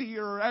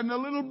fuzzier and a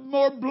little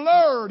more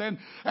blurred,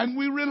 and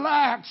we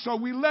relax, or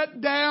we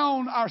let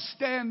down our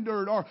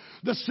standard, or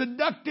the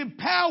seductive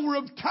power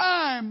of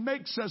time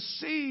makes us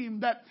seem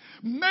that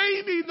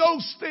maybe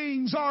those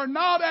things are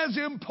not as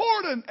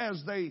important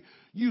as they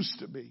used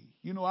to be.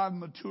 You know, I've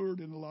matured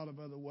in a lot of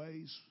other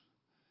ways.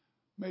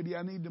 Maybe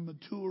I need to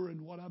mature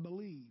in what I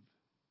believe.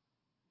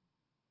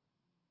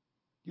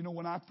 You know,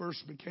 when I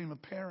first became a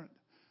parent,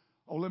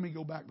 let me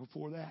go back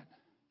before that.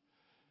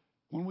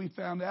 When we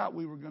found out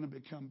we were going to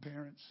become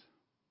parents,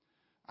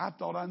 I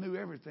thought I knew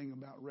everything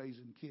about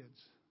raising kids.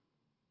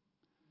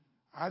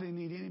 I didn't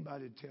need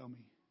anybody to tell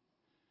me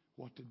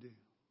what to do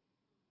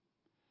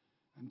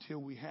until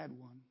we had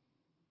one.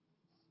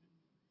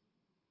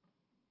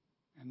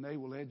 And they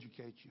will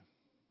educate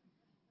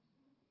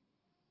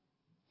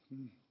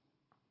you.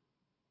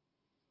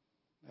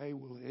 They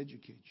will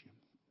educate you.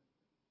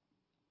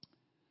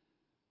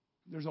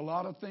 There's a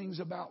lot of things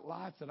about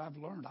life that I've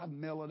learned. I've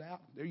mellowed out.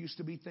 There used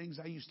to be things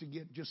I used to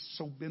get just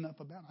so bent up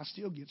about. I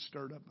still get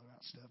stirred up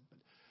about stuff, but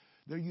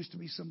there used to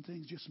be some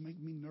things just make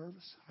me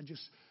nervous.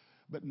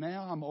 But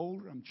now I'm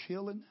older. I'm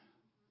chilling.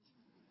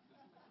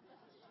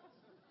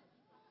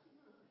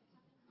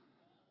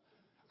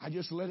 I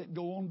just let it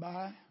go on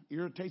by.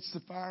 Irritates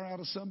the fire out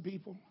of some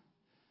people.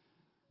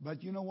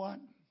 But you know what?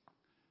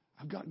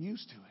 I've gotten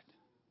used to it.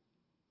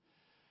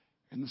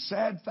 And the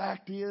sad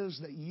fact is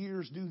that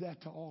years do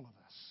that to all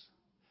of us.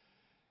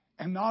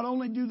 And not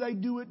only do they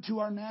do it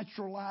to our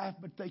natural life,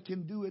 but they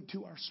can do it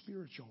to our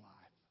spiritual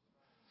life.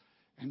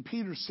 And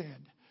Peter said,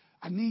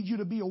 I need you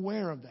to be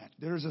aware of that.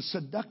 There's a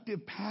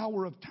seductive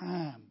power of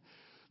time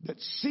that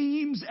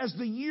seems as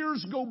the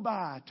years go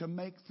by to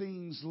make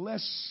things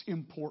less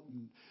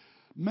important.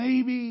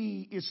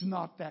 Maybe it's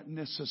not that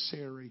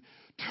necessary.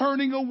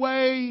 Turning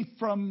away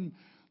from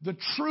the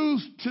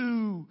truth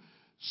to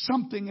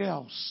something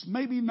else.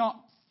 Maybe not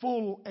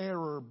full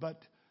error,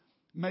 but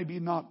maybe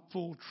not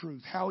full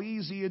truth. How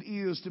easy it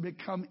is to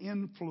become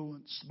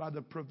influenced by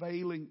the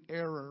prevailing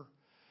error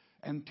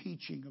and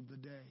teaching of the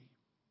day.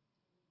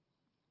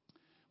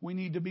 We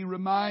need to be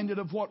reminded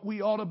of what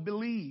we ought to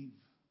believe.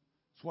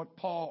 It's what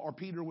Paul or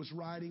Peter was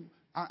writing.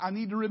 I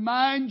need to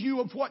remind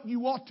you of what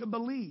you ought to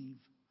believe.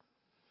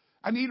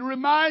 I need to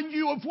remind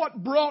you of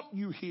what brought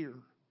you here.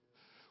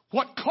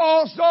 What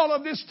caused all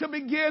of this to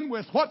begin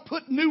with? What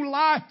put new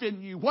life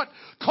in you? What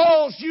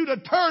caused you to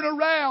turn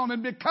around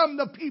and become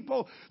the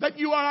people that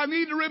you are? I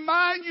need to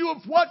remind you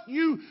of what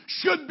you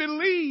should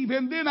believe.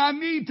 And then I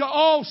need to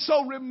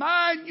also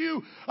remind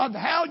you of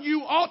how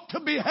you ought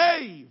to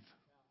behave.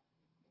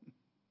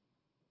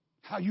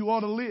 How you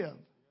ought to live.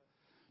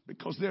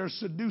 Because there are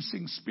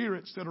seducing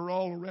spirits that are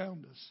all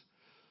around us.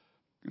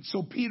 And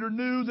so Peter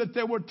knew that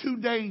there were two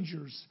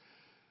dangers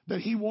that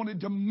he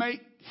wanted to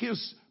make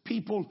his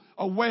people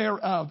aware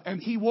of,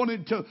 and he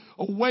wanted to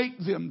awake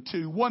them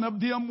to. One of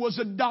them was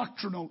a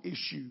doctrinal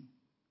issue.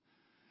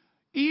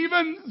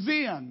 Even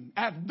then,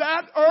 at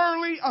that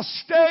early a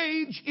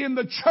stage in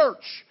the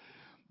church,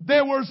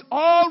 there was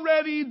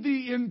already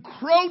the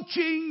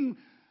encroaching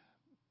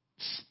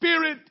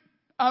spirit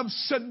of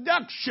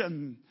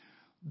seduction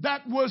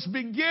that was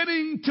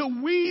beginning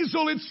to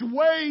weasel its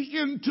way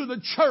into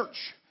the church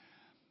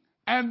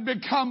and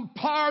become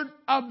part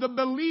of the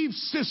belief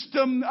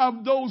system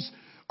of those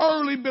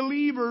early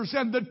believers,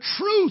 and the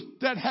truth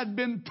that had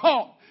been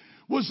taught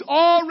was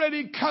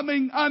already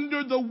coming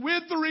under the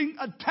withering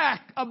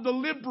attack of the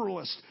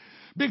liberalists,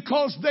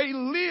 because they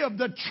lived.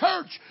 The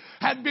church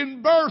had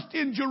been birthed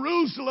in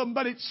Jerusalem,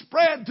 but it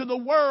spread to the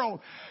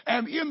world.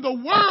 And in the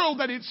world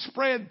that it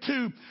spread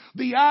to,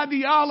 the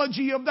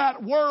ideology of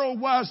that world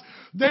was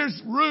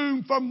there's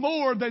room for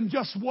more than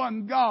just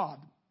one God.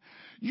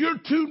 You're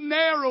too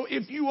narrow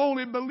if you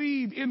only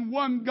believe in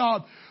one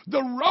God.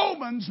 The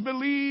Romans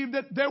believed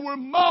that there were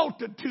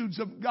multitudes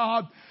of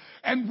God.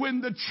 And when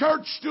the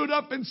church stood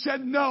up and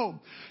said, no,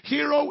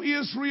 hear, O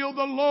Israel,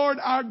 the Lord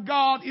our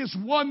God is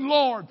one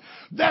Lord,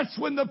 that's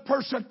when the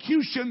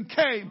persecution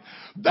came.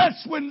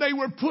 That's when they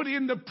were put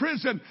into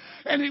prison.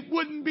 And it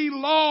wouldn't be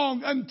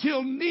long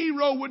until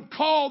Nero would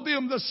call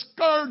them the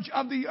scourge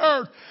of the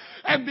earth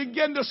and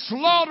begin to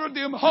slaughter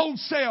them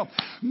wholesale.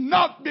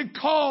 Not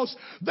because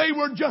they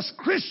were just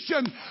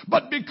Christian,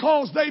 but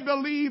because they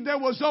believed there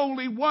was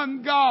only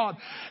one God.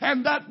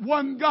 And that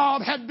one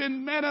God had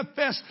been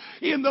manifest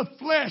in the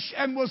flesh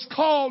and was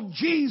called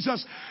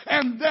Jesus.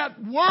 And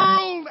that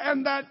world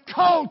and that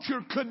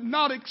culture could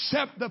not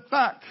accept the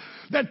fact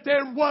that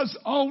there was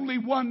only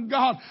one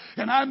God.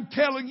 And I'm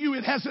telling you,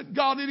 it hasn't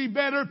got any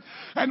better.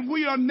 And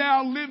we are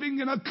now living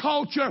in a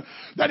culture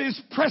that is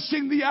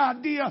pressing the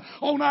idea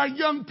on our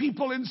young people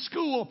in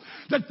school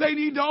that they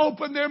need to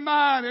open their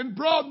mind and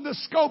broaden the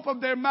scope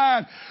of their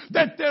mind,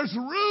 that there's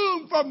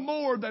room for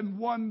more than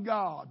one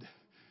God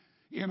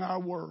in our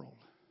world.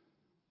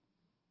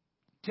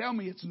 Tell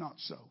me it's not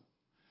so.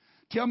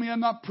 Tell me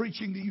I'm not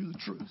preaching to you the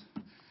truth.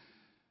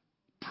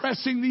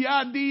 Pressing the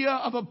idea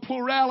of a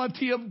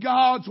plurality of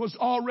gods was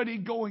already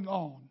going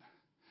on.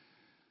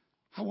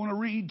 I want to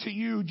read to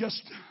you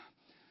just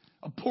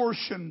a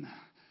portion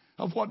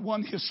of what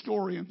one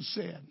historian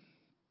said.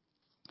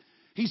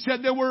 He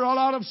said there were a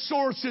lot of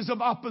sources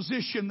of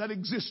opposition that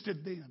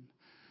existed then.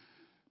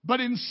 But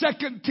in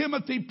 2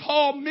 Timothy,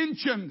 Paul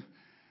mentioned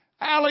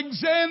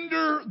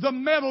Alexander the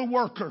metal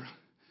worker,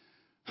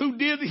 who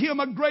did him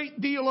a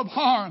great deal of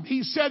harm.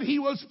 He said he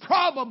was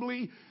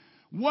probably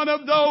one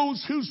of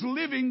those whose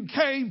living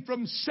came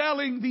from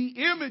selling the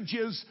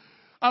images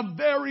of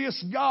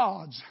various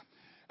gods.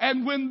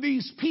 And when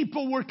these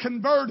people were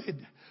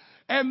converted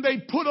and they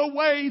put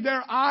away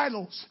their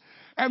idols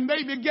and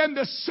they began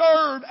to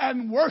serve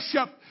and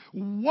worship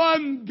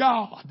one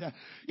God,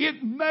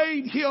 it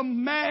made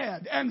him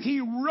mad, and he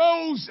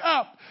rose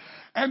up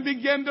and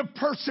began to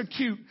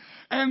persecute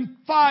and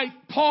fight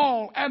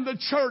Paul and the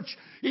church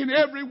in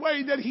every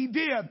way that he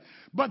did.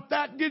 But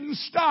that didn't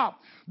stop.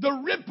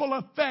 The ripple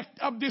effect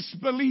of this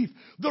belief,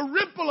 the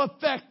ripple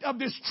effect of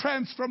this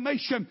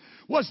transformation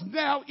was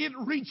now it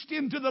reached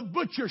into the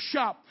butcher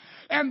shop.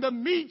 And the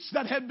meats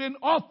that had been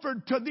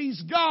offered to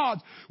these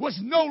gods was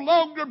no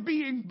longer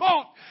being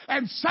bought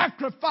and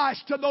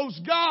sacrificed to those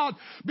gods,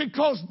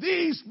 because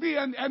these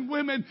men and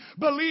women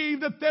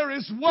believe that there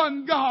is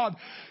one God.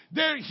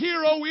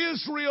 Hear, O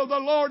Israel, the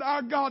Lord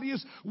our God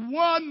is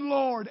one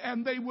Lord,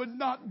 and they would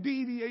not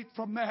deviate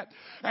from that.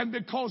 And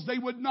because they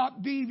would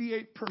not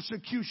deviate,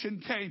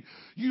 persecution came.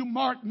 You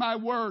mark my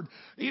word,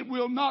 it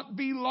will not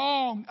be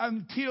long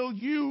until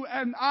you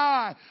and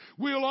I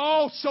will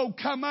also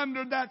come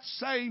under that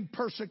same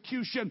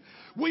persecution.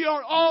 We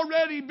are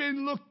already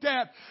been looked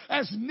at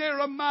as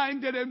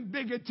narrow-minded and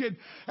bigoted.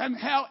 And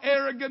how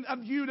arrogant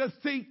of you to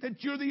think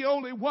that you're the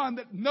only one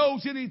that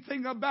knows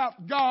anything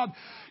about God.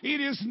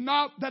 It is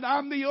not that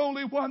I'm the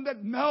only one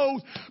that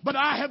knows, but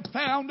I have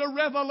found a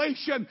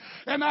revelation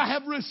and I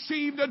have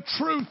received a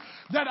truth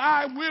that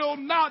I will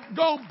not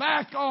go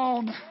back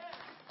on.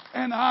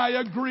 And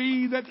I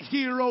agree that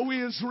hear, O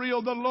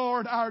Israel, the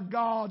Lord our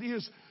God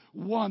is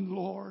one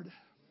Lord.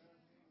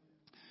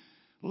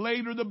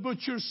 Later, the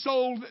butchers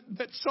sold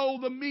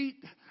the meat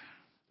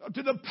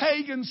to the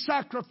pagan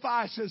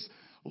sacrifices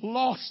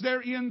lost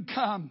their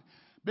income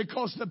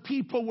because the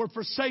people were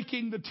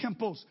forsaking the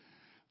temples.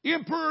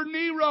 Emperor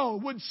Nero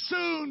would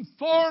soon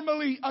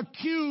formally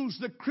accuse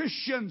the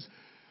Christians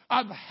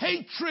of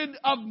hatred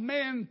of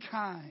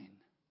mankind.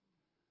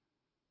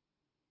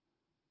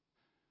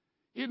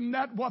 Isn't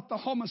that what the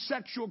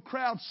homosexual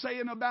crowd's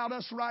saying about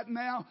us right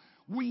now?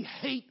 We're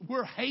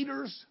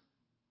haters.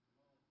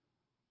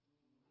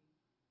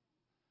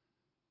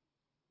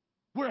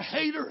 We're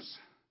haters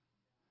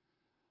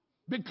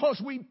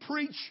because we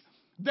preach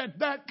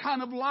that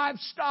kind of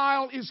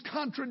lifestyle is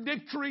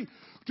contradictory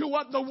to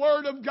what the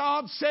Word of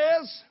God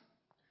says.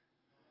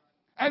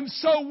 And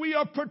so we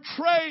are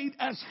portrayed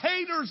as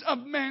haters of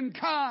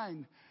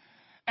mankind.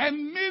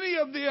 And many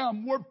of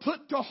them were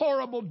put to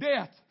horrible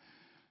death.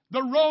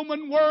 The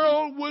Roman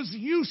world was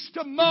used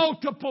to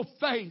multiple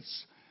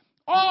faiths,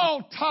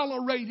 all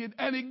tolerated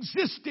and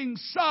existing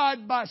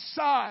side by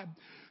side.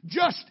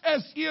 Just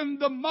as in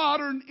the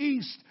modern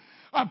East,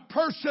 a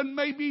person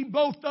may be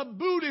both a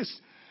Buddhist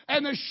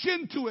and a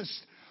Shintoist.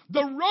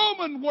 The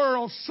Roman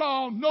world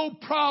saw no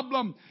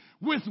problem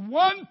with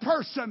one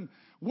person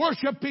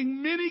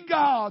worshiping many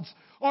gods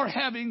or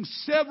having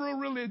several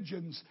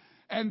religions.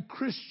 And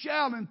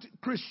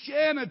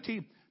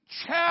Christianity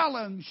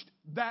challenged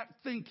that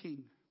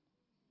thinking.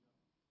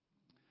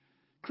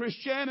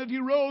 Christianity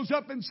rose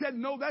up and said,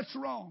 no, that's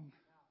wrong.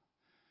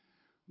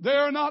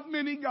 There are not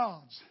many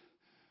gods.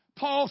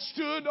 Paul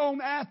stood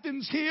on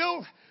Athens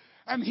Hill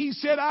and he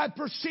said, I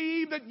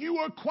perceive that you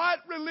are quite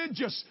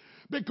religious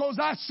because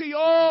I see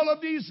all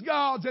of these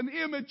gods and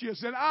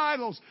images and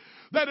idols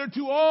that are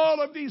to all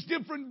of these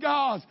different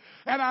gods.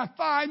 And I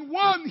find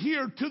one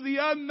here to the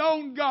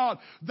unknown God.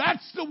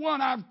 That's the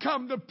one I've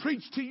come to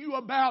preach to you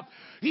about.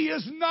 He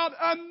is not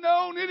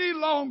unknown any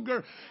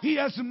longer. He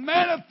has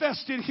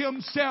manifested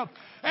Himself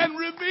and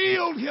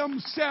revealed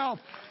Himself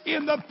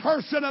in the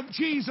person of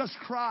Jesus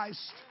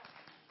Christ.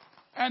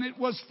 And it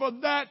was for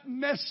that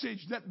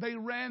message that they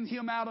ran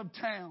Him out of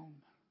town.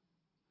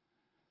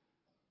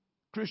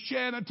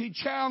 Christianity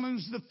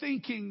challenged the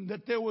thinking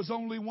that there was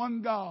only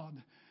one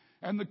God.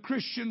 And the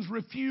Christians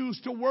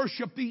refused to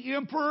worship the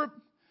emperor.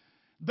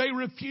 They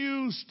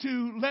refused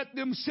to let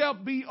themselves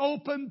be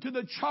open to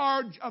the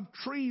charge of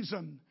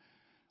treason.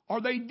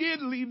 Or they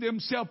did leave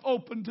themselves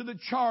open to the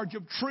charge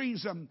of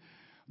treason.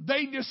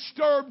 They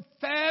disturbed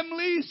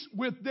families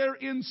with their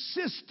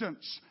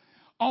insistence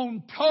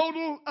on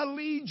total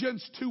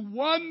allegiance to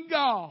one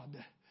God.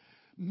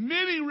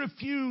 Many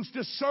refused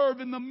to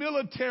serve in the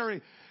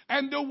military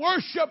and to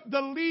worship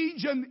the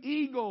Legion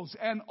Eagles.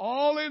 And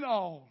all in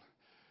all,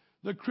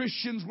 the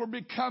Christians were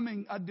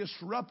becoming a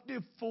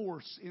disruptive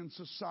force in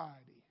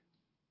society.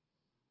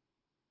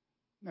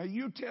 Now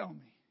you tell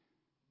me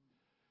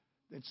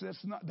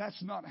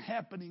that's not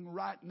happening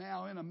right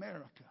now in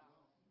America.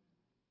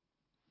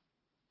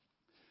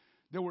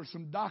 There were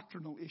some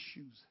doctrinal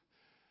issues.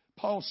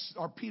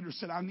 Peter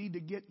said, I need to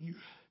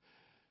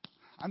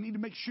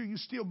make sure you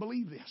still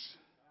believe this.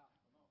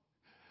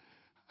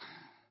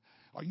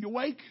 Are you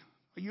awake?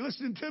 Are you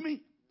listening to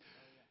me?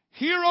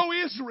 Hear, O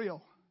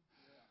Israel,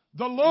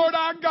 the Lord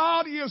our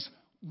God is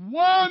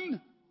one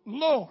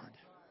Lord.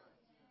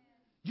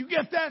 You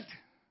get that?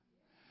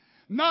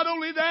 Not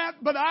only that,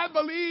 but I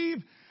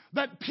believe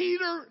that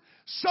Peter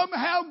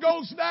somehow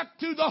goes back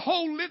to the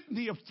whole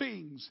litany of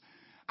things.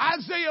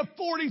 Isaiah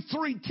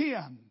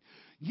 43:10.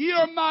 Ye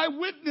are my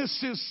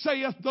witnesses,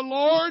 saith the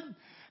Lord,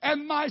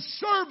 and my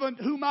servant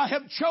whom I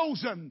have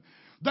chosen,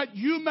 that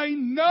you may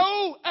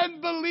know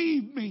and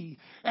believe me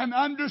and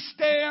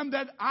understand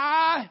that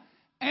I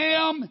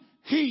am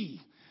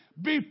He.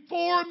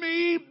 Before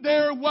me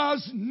there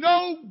was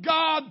no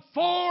God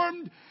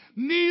formed,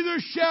 neither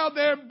shall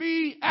there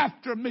be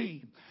after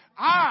me.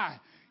 I,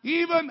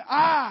 even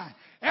I,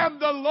 am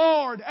the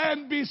Lord,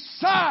 and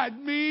beside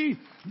me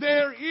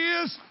there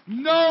is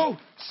no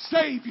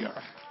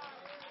Savior.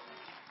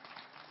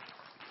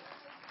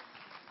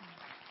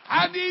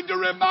 I need to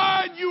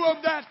remind you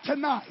of that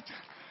tonight.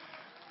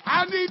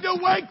 I need to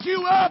wake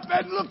you up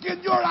and look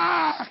in your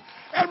eye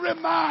and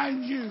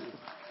remind you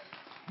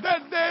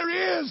that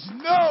there is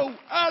no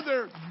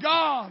other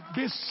God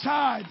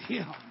beside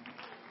Him.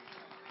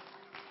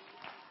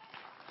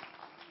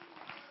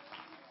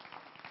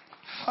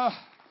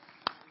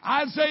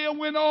 Isaiah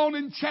went on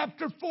in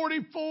chapter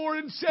 44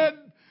 and said,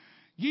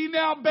 Ye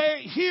now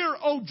hear,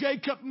 O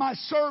Jacob, my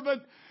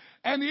servant,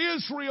 and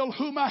Israel,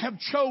 whom I have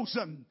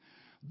chosen.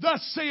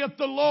 Thus saith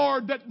the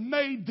Lord that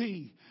made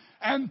thee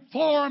and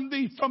formed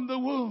thee from the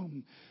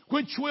womb,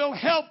 which will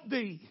help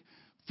thee.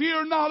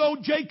 Fear not, O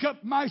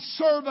Jacob, my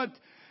servant,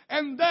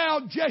 and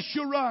thou,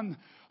 Jeshurun,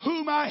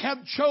 whom I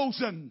have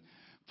chosen.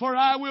 For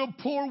I will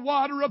pour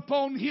water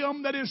upon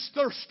him that is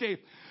thirsty,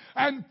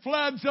 and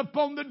floods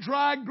upon the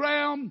dry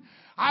ground.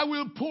 I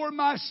will pour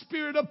my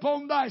spirit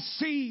upon thy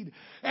seed,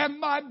 and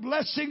my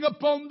blessing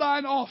upon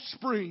thine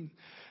offspring.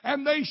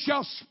 And they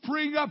shall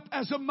spring up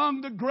as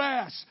among the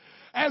grass,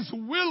 as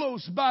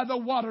willows by the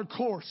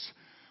watercourse.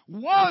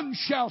 One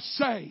shall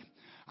say,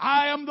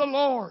 I am the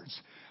Lord's,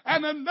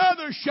 and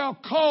another shall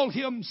call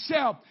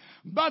himself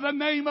by the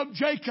name of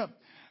Jacob,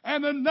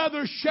 and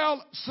another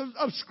shall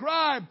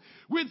ascribe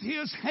with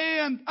his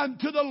hand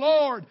unto the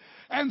Lord,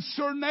 and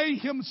surname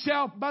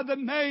himself by the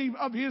name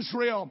of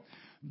Israel.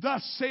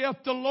 Thus saith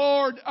the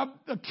Lord, of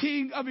the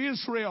King of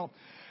Israel,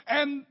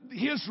 and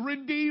his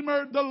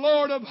Redeemer, the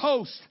Lord of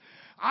hosts.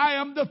 I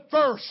am the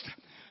first,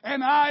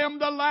 and I am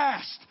the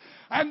last,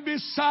 and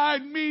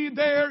beside me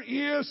there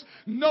is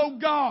no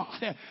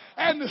God.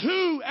 And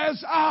who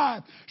as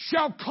I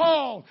shall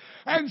call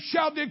and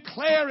shall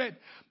declare it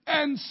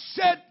and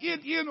set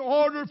it in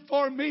order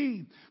for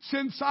me,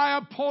 since I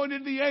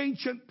appointed the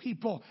ancient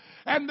people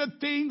and the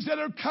things that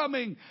are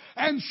coming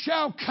and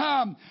shall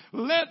come,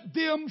 let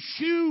them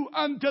shew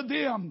unto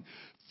them.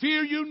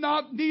 Fear you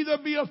not, neither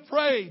be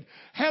afraid.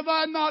 Have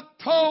I not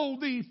told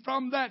thee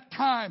from that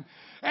time,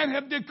 and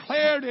have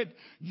declared it?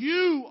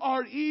 You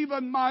are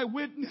even my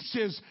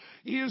witnesses.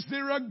 Is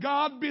there a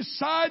God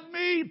beside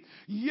me?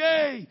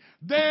 Yea,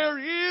 there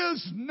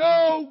is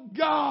no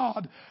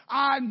God.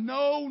 I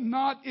know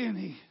not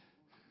any.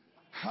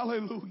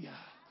 Hallelujah.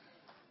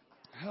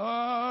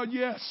 Oh,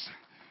 yes.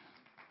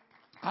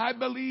 I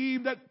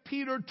believe that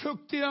Peter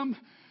took them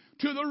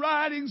to the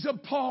writings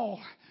of Paul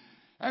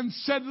and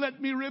said,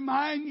 let me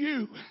remind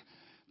you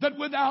that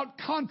without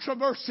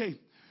controversy,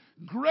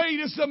 great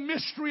is the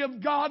mystery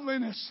of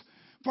godliness.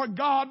 For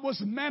God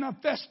was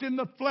manifest in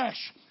the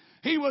flesh.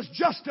 He was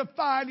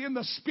justified in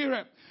the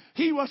Spirit.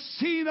 He was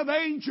seen of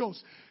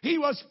angels. He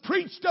was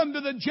preached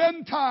unto the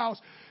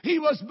Gentiles. He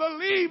was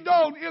believed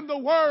on in the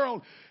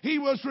world. He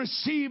was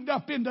received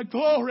up into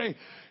glory.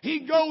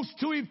 He goes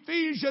to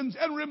Ephesians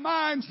and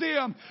reminds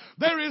them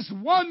there is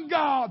one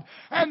God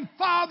and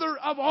Father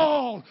of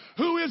all,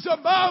 who is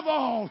above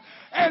all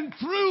and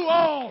through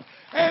all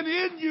and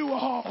in you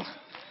all.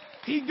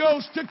 He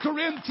goes to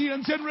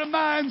Corinthians and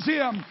reminds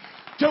them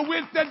to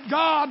wit that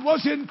God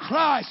was in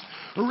Christ,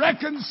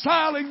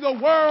 reconciling the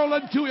world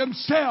unto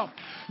Himself,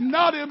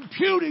 not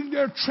imputing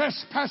their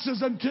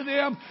trespasses unto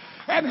them,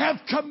 and hath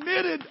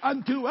committed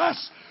unto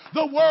us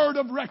the word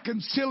of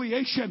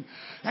reconciliation.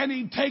 And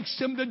he takes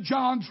him to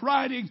John's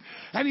writing,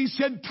 and he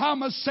said,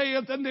 Thomas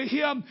saith unto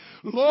him,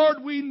 Lord,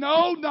 we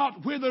know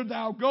not whither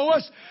thou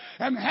goest,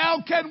 and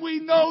how can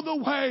we know the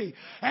way?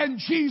 And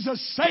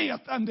Jesus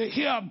saith unto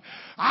him,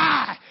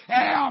 I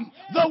am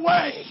the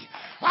way,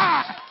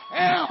 I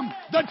am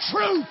the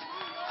truth,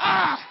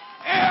 I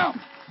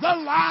am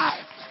the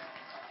life.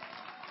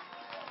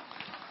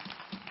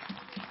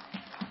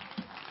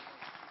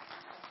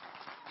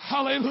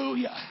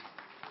 Hallelujah.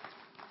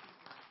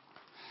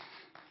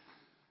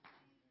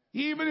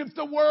 Even if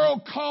the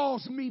world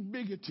calls me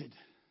bigoted,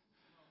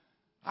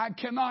 I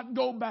cannot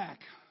go back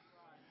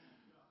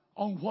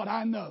on what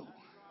I know.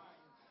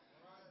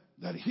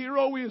 That hear,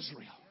 O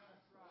Israel,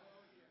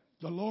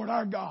 the Lord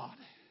our God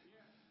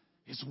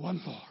is one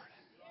Lord.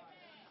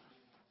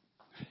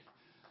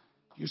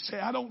 You say,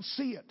 I don't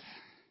see it.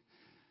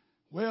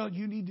 Well,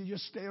 you need to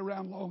just stay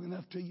around long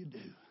enough till you do.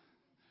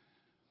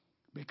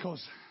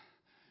 Because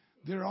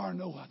there are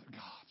no other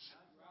gods.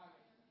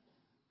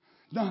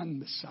 None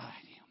beside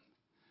Him.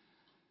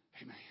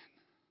 Amen.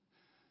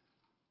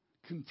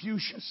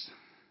 Confucius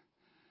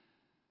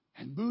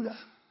and Buddha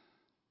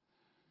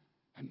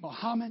and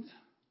Muhammad,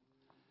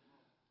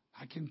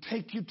 I can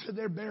take you to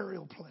their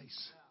burial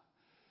place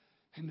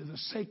and to the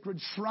sacred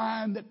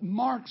shrine that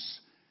marks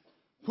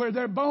where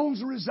their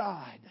bones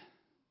reside.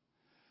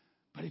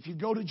 But if you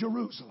go to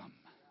Jerusalem,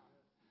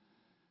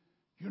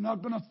 you're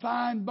not going to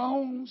find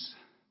bones,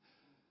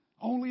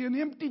 only an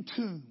empty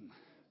tomb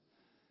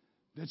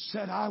that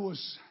said, I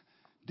was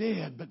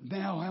dead, but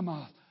now am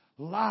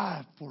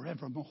alive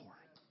forevermore.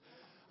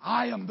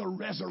 I am the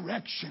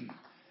resurrection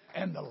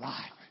and the life.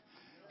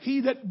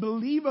 He that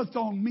believeth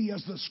on me,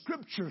 as the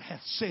Scripture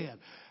hath said,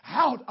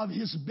 out of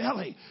his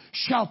belly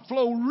shall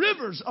flow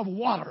rivers of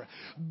water.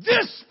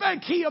 This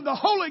spake he of the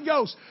Holy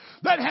Ghost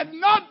that had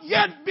not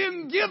yet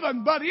been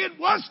given, but it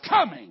was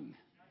coming.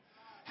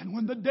 And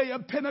when the day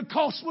of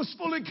Pentecost was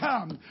fully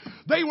come,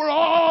 they were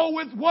all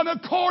with one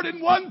accord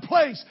in one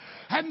place.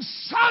 And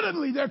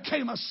suddenly there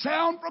came a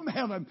sound from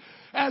heaven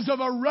as of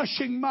a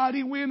rushing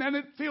mighty wind, and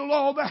it filled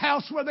all the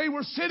house where they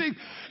were sitting.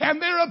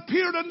 And there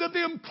appeared unto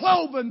them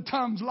cloven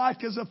tongues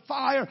like as of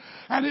fire,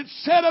 and it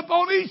sat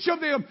upon each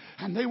of them.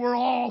 And they were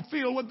all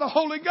filled with the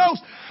Holy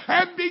Ghost,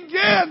 and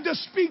began to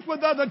speak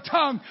with other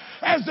tongues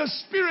as the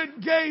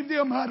Spirit gave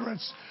them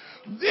utterance.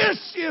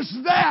 This is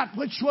that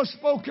which was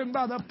spoken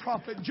by the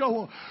prophet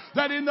Joel,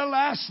 that in the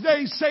last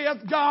days saith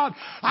God,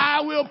 I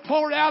will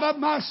pour out of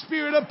my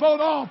Spirit upon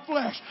all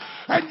flesh,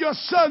 and your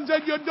sons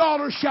and your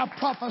daughters shall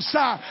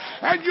prophesy,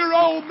 and your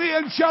old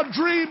men shall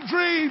dream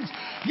dreams.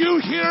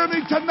 You hear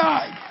me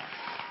tonight.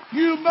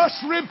 You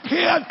must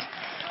repent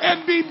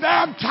and be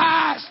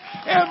baptized,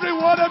 every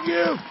one of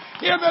you,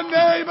 in the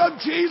name of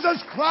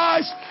Jesus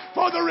Christ,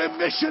 for the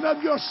remission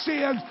of your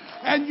sins,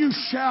 and you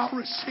shall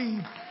receive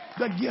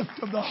the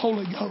gift of the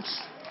Holy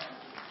Ghost.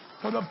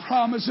 For the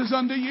promises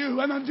unto you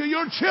and unto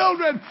your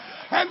children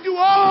and to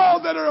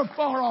all that are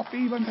afar off,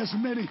 even as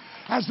many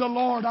as the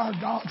Lord our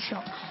God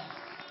shall call.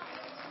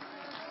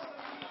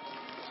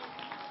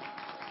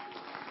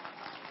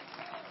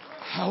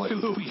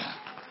 Hallelujah.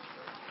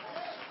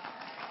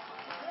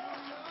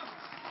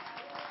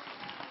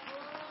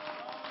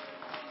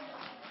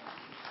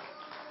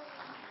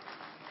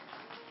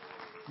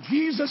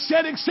 Jesus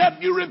said,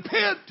 except you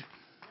repent,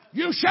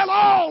 you shall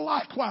all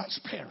likewise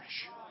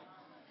perish.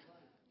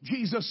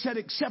 Jesus said,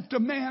 except a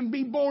man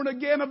be born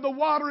again of the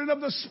water and of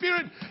the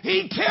Spirit,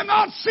 he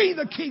cannot see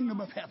the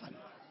kingdom of heaven.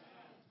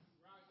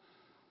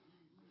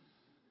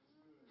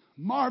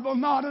 Marvel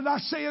not at I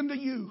say unto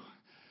you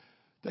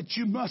that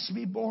you must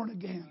be born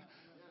again.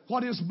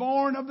 What is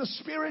born of the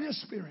Spirit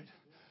is spirit.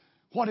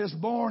 What is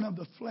born of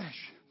the flesh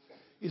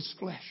is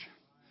flesh.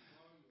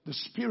 The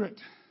Spirit,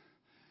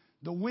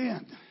 the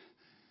wind,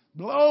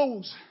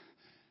 blows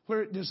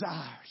where it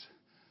desires.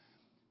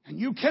 And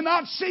you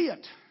cannot see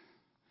it,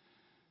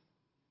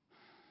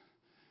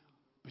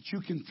 but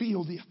you can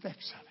feel the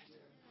effects of it.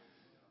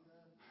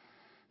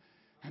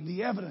 And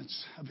the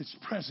evidence of its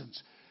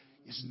presence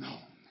is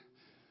known.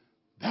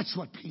 That's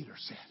what Peter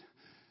said.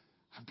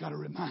 I've got to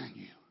remind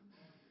you.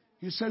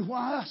 You say,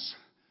 why us?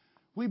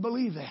 We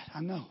believe that.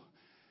 I know.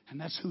 And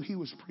that's who he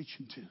was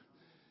preaching to.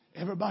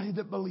 Everybody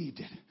that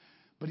believed it.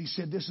 But he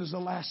said, this is the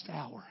last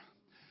hour.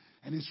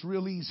 And it's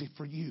real easy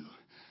for you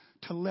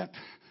to let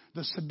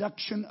the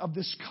seduction of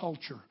this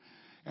culture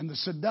And the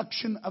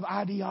seduction of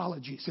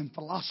ideologies and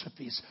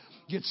philosophies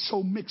gets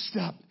so mixed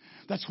up.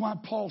 That's why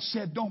Paul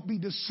said, don't be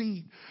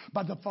deceived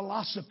by the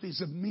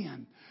philosophies of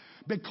men.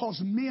 Because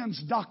men's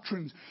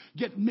doctrines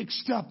get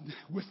mixed up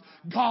with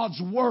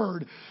God's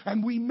Word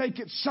and we make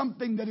it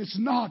something that it's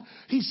not.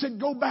 He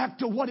said, go back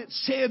to what it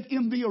said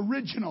in the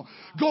original.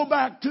 Go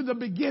back to the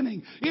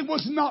beginning. It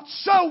was not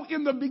so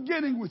in the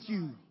beginning with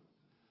you.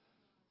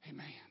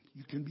 Amen.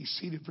 You can be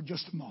seated for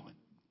just a moment.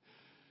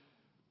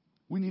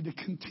 We need to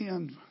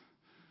contend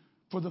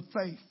for the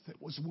faith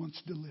that was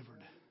once delivered.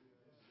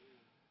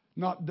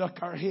 Not duck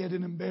our head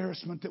in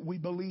embarrassment that we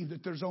believe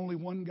that there's only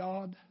one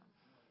God.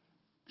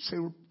 Say,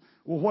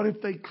 well, what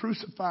if they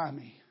crucify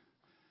me?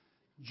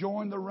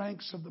 Join the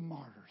ranks of the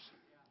martyrs.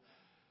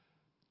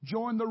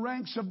 Join the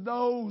ranks of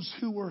those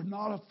who were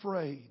not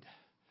afraid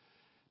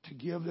to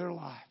give their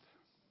life.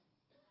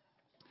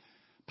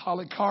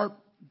 Polycarp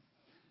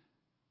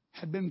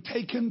had been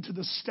taken to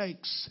the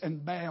stakes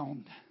and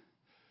bound.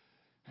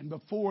 And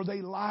before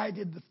they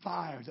lighted the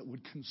fire that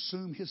would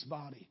consume his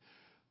body,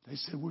 they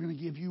said, we're going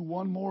to give you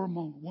one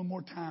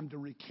more time to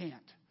recant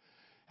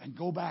and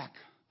go back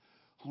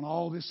on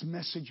all this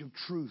message of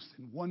truth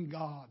and one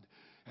God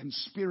and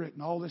Spirit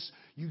and all this.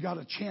 You got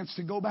a chance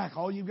to go back.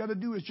 All you've got to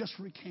do is just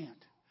recant.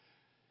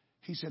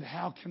 He said,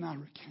 how can I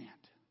recant?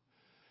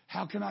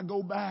 How can I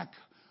go back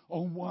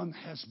on one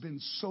has been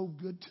so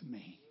good to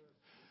me?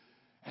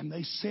 And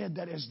they said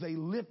that as they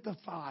lit the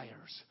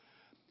fires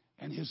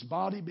and his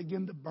body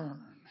began to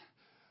burn,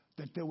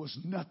 that there was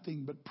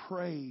nothing but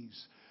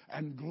praise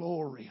and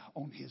glory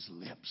on his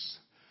lips.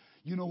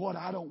 You know what?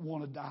 I don't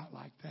want to die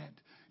like that,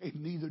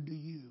 and neither do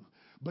you.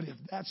 But if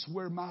that's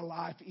where my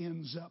life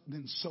ends up,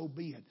 then so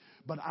be it.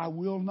 But I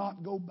will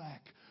not go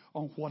back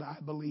on what I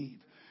believe.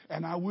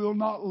 And I will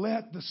not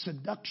let the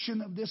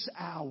seduction of this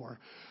hour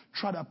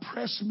try to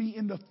press me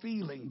into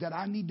feeling that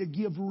I need to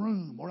give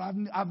room, or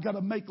I've got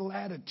to make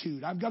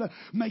latitude. I've got to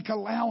make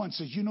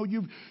allowances. You know,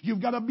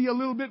 you've got to be a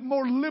little bit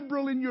more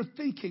liberal in your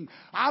thinking.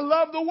 I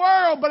love the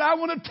world, but I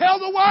want to tell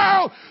the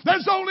world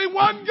there's only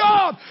one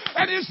God,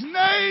 and His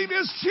name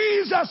is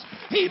Jesus.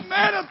 He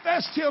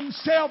manifested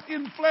Himself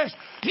in flesh.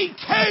 He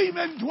came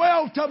and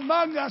dwelt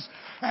among us,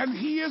 and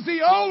He is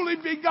the only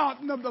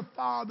begotten of the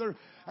Father,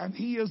 and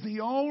He is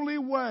the only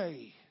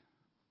way.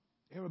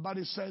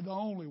 Everybody say the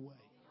only way.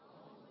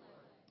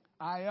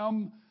 I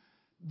am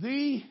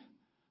the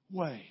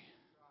way.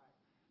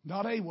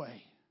 Not a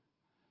way.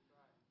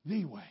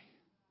 The way.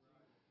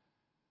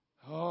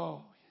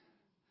 Oh,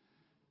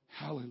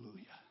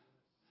 hallelujah.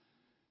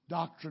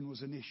 Doctrine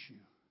was an issue,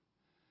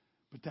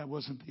 but that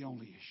wasn't the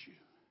only issue.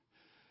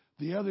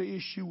 The other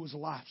issue was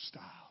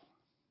lifestyle.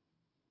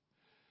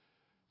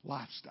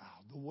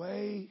 Lifestyle. The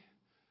way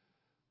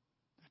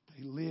that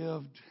they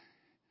lived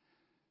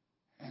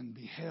and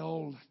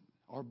beheld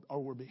or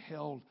were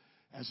beheld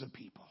as a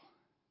people.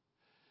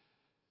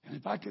 And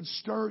if I could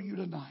stir you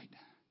tonight,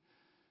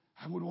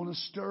 I would want to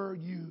stir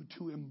you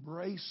to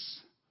embrace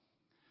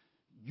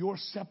your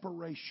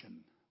separation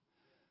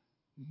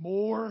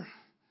more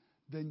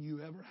than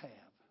you ever have.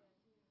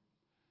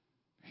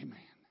 Amen.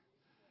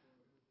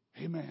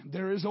 Amen.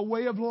 There is a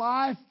way of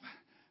life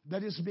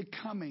that is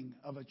becoming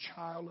of a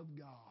child of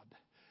God.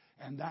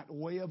 And that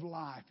way of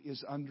life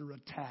is under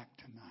attack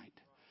tonight.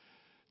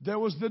 There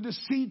was the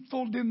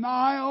deceitful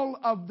denial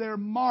of their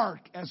mark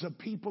as a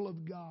people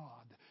of God.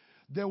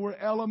 There were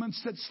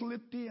elements that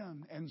slipped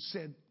in and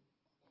said,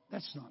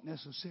 that's not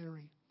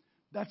necessary.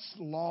 That's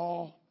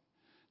law.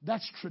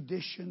 That's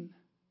tradition.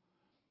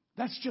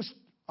 That's just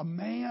a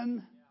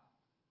man.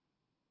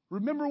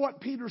 Remember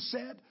what Peter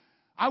said?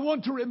 I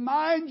want to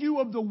remind you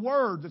of the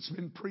word that's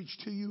been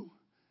preached to you,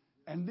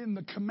 and then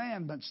the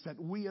commandments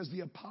that we as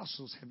the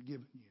apostles have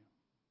given you.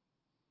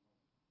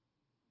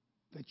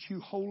 That you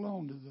hold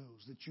on to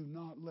those, that you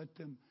not let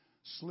them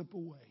slip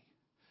away.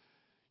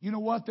 You know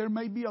what? There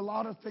may be a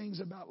lot of things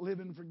about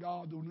living for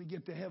God that when we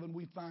get to heaven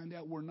we find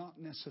out were not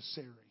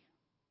necessary.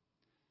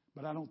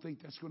 But I don't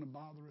think that's going to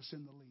bother us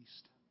in the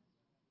least.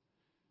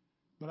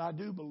 But I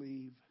do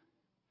believe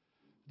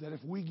that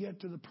if we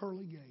get to the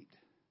pearly gate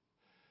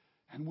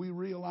and we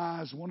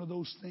realize one of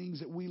those things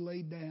that we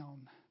laid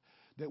down,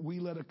 that we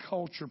let a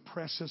culture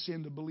press us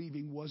into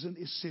believing wasn't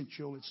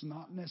essential, it's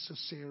not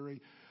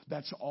necessary,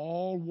 that's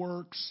all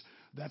works,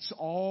 that's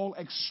all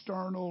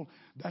external.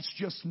 That's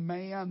just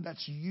man.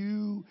 That's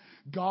you.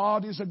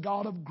 God is a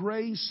God of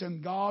grace,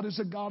 and God is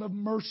a God of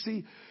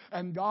mercy.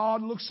 And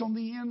God looks on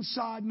the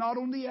inside, not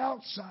on the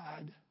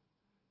outside.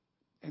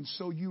 And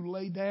so you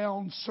lay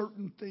down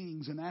certain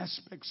things and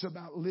aspects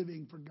about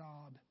living for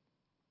God.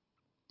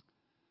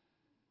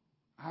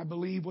 I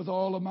believe with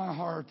all of my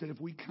heart that if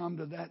we come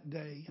to that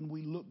day and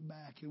we look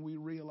back and we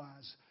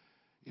realize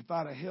if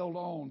I'd have held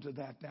on to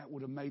that, that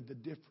would have made the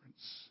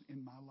difference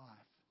in my life.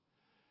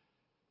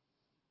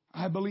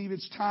 I believe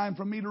it's time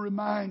for me to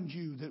remind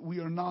you that we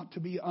are not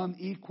to be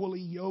unequally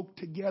yoked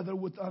together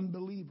with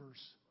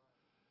unbelievers.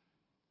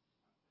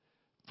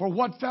 For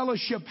what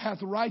fellowship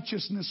hath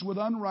righteousness with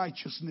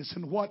unrighteousness,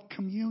 and what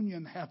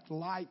communion hath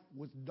light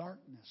with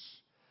darkness?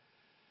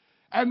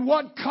 And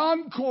what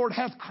concord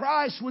hath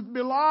Christ with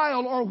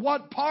Belial? Or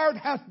what part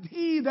hath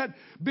he that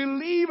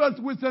believeth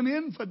with an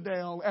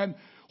infidel? And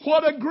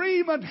what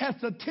agreement hath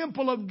the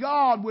temple of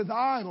God with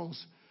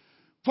idols?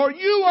 For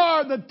you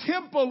are the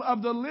temple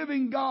of the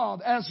living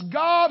God. As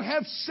God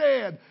hath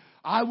said,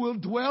 I will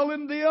dwell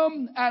in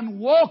them and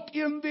walk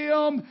in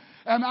them,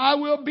 and I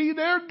will be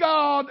their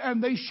God,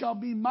 and they shall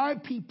be my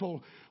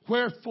people.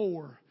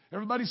 Wherefore?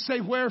 Everybody say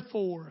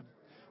wherefore.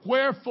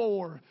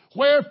 Wherefore.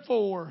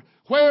 Wherefore.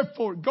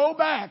 Wherefore, go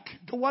back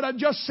to what I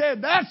just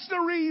said. That's the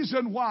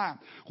reason why.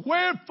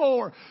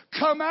 Wherefore,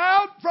 come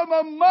out from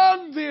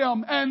among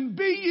them and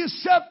be ye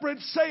separate,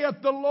 saith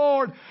the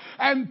Lord,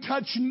 and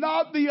touch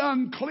not the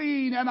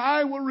unclean, and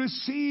I will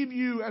receive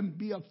you and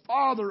be a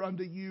father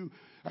unto you,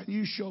 and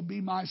you shall be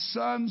my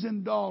sons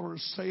and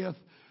daughters, saith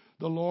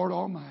the Lord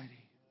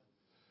Almighty.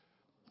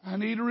 I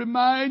need to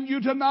remind you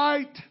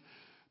tonight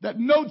that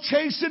no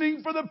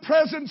chastening for the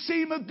present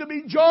seemeth to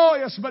be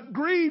joyous, but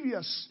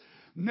grievous.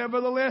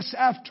 Nevertheless,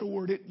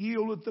 afterward it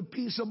yieldeth the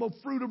peaceable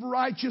fruit of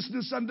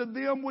righteousness unto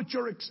them which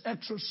are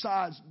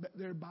exercised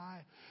thereby.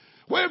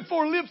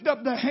 Wherefore lift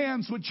up the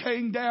hands which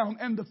hang down,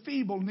 and the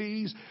feeble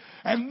knees,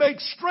 and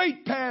make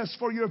straight paths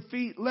for your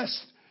feet,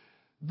 lest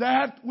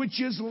that which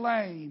is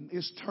lame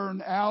is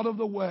turned out of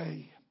the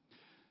way,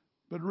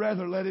 but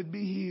rather let it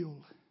be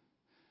healed.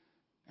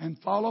 And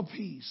follow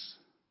peace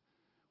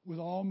with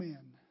all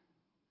men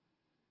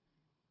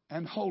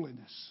and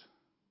holiness.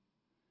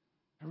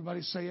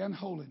 Everybody say, and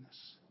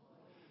holiness.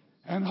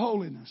 And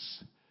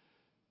holiness,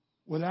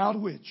 without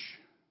which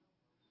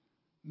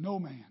no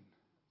man,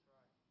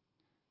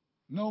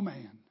 no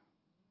man,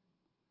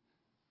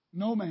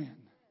 no man,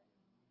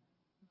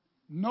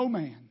 no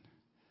man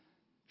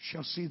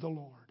shall see the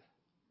Lord.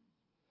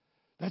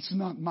 That's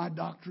not my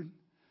doctrine.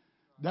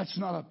 That's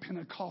not a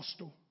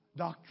Pentecostal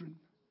doctrine.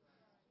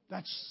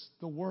 That's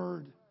the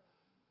word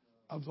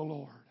of the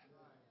Lord.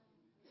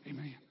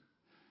 Amen.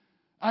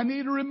 I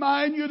need to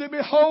remind you that,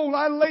 behold,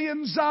 I lay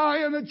in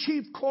Zion a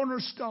chief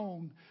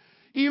cornerstone,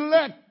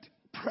 elect,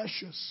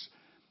 precious.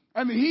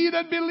 And he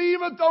that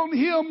believeth on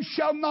him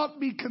shall not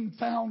be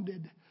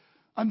confounded.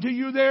 Unto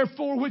you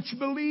therefore which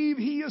believe,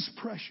 he is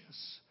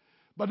precious.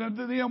 But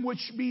unto them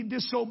which be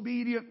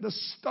disobedient, the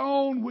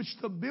stone which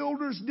the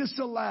builders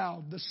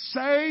disallowed, the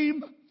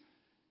same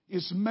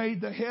is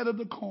made the head of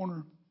the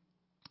corner,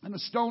 and a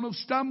stone of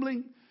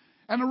stumbling,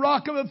 and a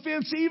rock of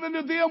offense, even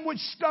to them which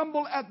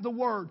stumble at the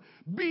word,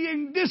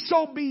 being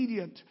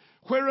disobedient,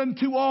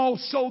 whereunto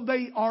also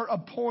they are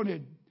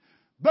appointed.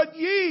 But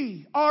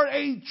ye are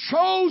a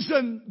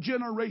chosen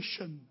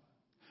generation,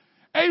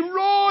 a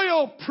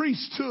royal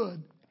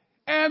priesthood,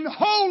 and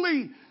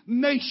holy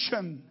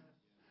nation,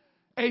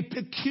 a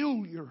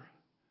peculiar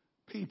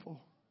people.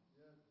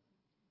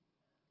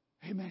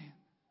 Amen.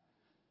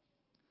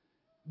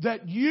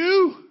 That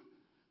you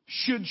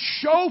should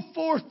show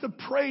forth the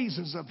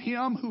praises of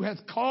him who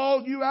hath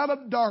called you out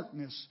of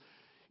darkness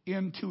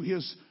into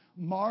his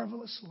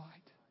marvelous light,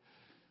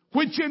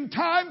 which in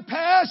time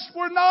past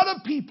were not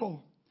a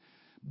people,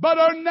 but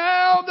are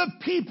now the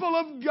people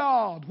of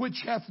God,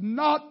 which hath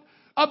not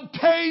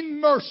obtained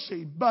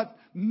mercy, but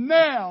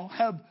now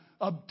have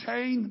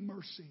obtained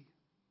mercy.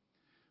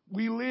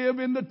 We live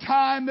in the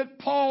time that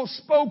Paul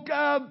spoke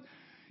of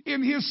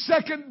in his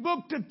second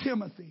book to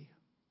Timothy.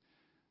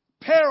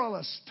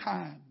 Perilous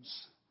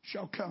times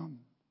shall come.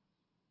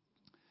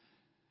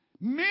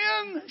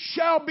 Men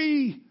shall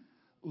be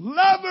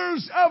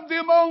lovers of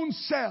them own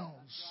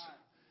selves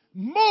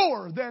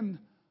more than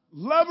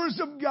lovers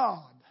of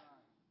God.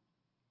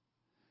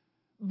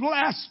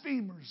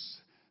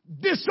 Blasphemers,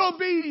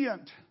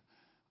 disobedient,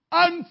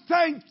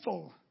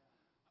 unthankful,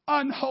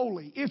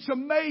 unholy. It's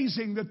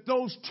amazing that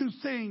those two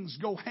things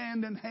go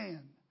hand in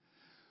hand.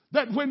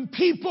 That when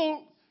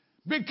people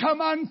become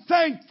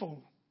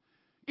unthankful,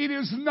 it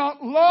is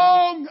not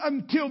long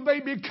until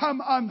they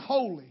become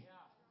unholy.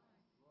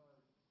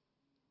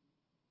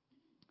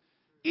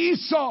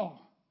 Esau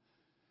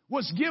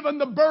was given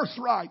the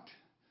birthright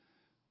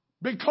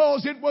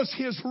because it was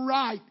his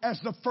right as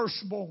the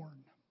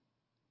firstborn.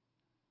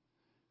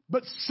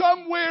 But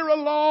somewhere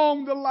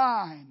along the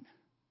line,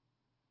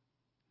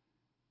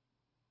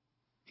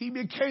 he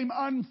became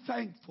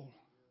unthankful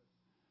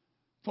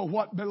for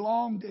what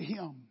belonged to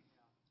him.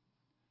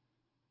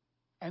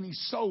 And he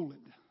sold it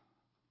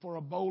for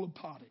a bowl of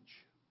pottage.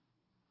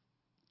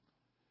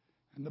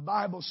 And the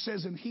Bible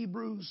says in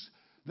Hebrews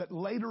that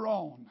later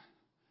on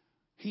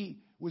he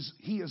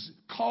is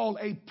called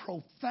a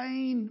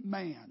profane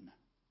man.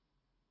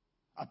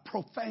 A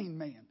profane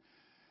man.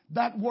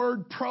 That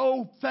word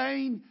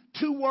profane,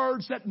 two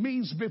words that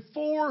means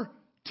before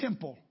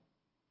temple.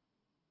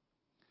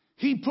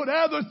 He put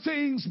other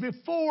things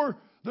before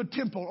the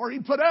temple, or he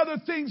put other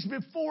things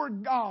before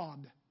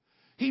God.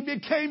 He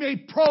became a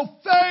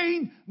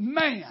profane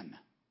man.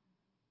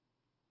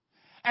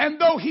 And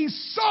though he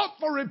sought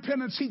for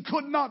repentance, he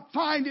could not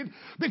find it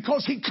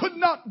because he could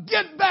not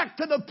get back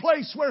to the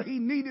place where he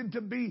needed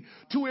to be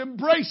to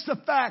embrace the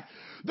fact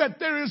that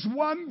there is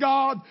one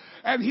God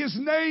and His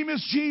name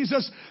is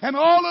Jesus and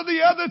all of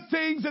the other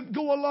things that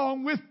go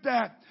along with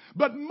that.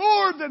 But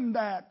more than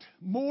that,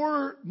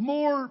 more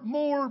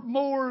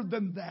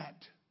than that.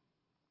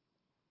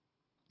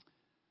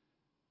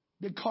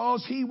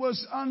 Because he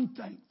was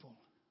unthankful,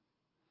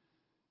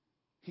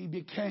 he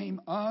became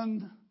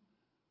unholy,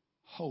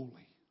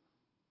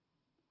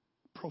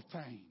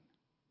 profane.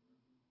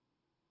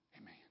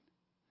 Amen.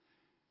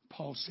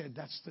 Paul said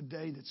that's the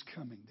day that's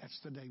coming. That's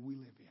the day we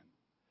live in.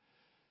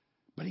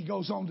 But he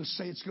goes on to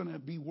say it's going to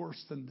be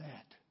worse than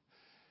that.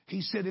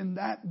 He said in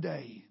that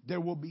day there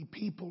will be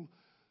people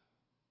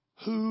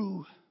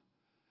who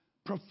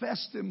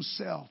profess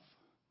themselves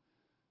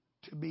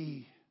to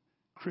be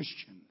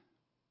Christian.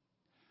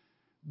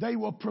 They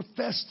will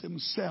profess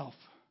themselves.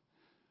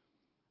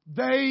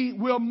 They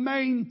will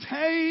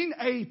maintain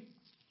a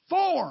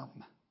form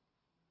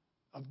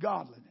of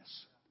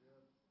godliness.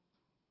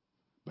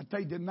 But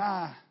they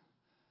deny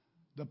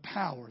the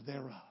power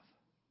thereof.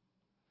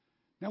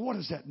 Now what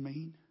does that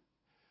mean?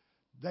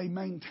 They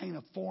maintain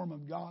a form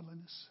of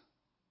godliness.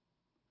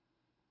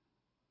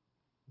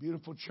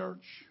 Beautiful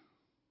church.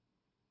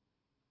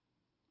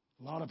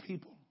 A lot of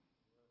people.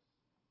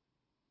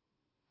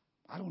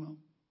 I don't know.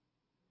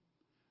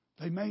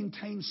 They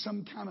maintain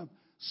some kind of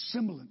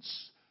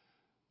semblance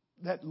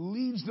that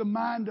leads the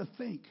mind to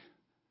think,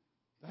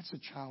 that's a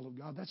child of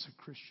God, that's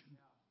a Christian.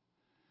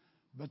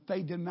 But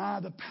they deny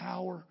the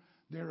power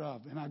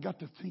thereof. And I got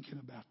to thinking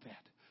about that.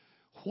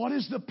 What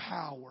is the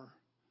power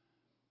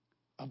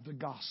of the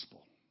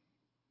gospel?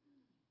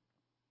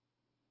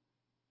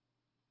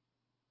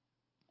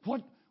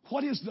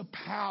 What is the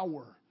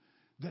power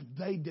that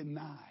they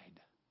denied?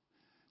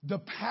 The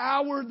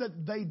power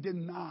that they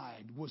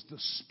denied was the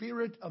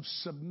spirit of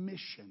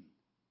submission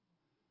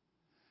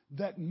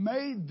that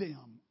made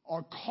them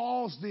or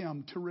caused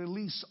them to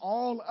release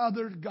all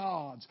other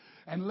gods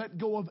and let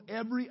go of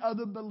every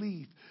other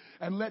belief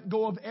and let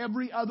go of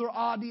every other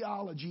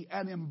ideology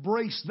and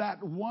embrace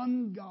that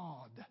one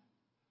God.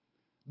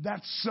 That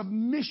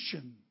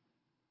submission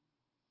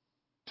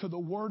to the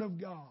Word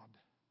of God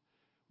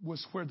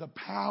was where the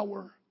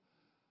power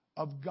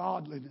of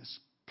godliness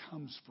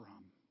comes from.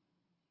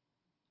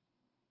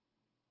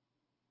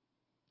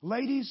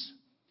 Ladies,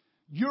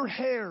 your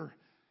hair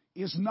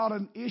is not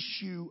an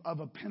issue of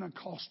a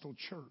Pentecostal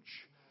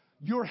church.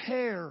 Your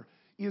hair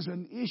is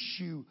an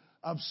issue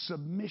of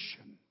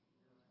submission.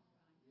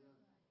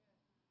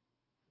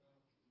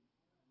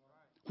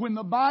 When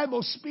the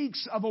Bible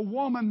speaks of a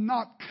woman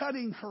not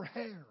cutting her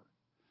hair,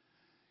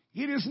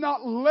 it is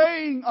not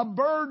laying a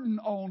burden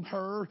on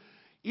her.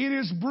 It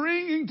is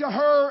bringing to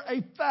her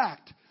a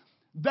fact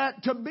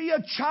that to be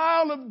a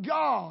child of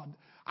God,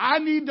 I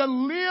need to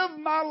live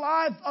my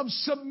life of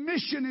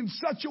submission in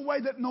such a way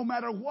that no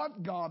matter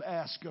what God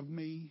asks of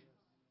me,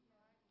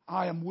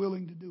 I am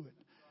willing to do it.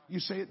 You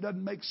say it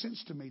doesn't make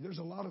sense to me. There's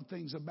a lot of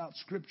things about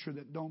Scripture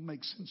that don't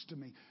make sense to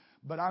me.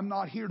 But I'm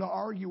not here to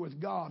argue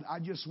with God. I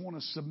just want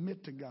to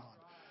submit to God.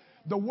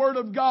 The Word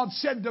of God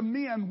said to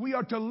men, we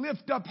are to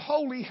lift up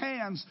holy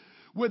hands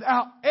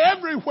without,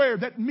 everywhere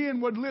that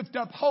men would lift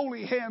up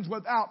holy hands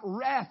without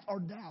wrath or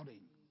doubting.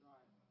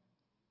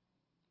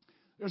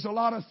 There's a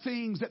lot of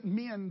things that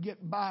men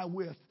get by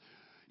with.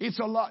 It's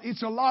a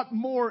lot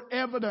more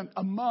evident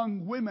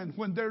among women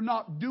when they're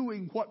not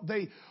doing what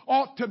they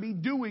ought to be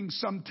doing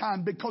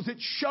sometime because it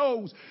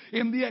shows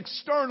in the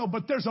external.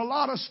 But there's a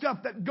lot of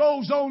stuff that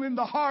goes on in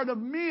the heart of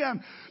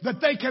men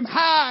that they can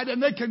hide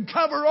and they can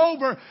cover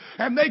over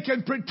and they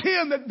can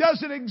pretend that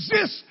doesn't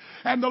exist.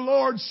 And the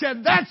Lord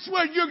said, that's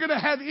where you're going to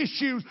have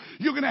issues.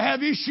 You're going to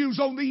have issues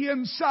on the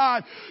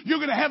inside. You're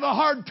going to have a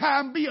hard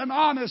time being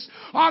honest.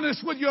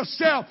 Honest with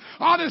yourself.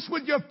 Honest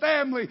with your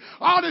family.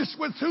 Honest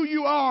with who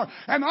you are.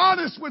 And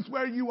honest with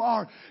where you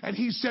are. And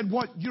He said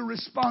what your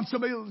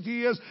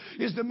responsibility is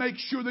to make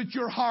sure that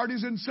your heart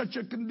is in such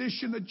a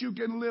condition that you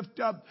can lift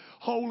up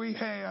holy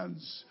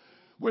hands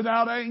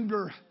without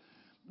anger,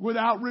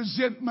 without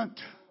resentment,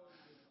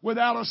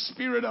 without a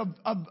spirit of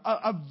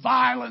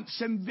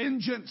violence and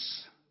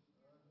vengeance.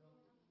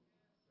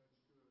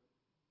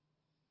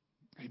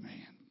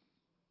 Amen.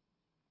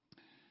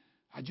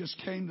 I just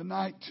came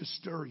tonight to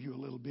stir you a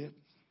little bit,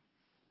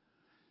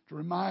 to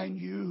remind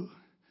you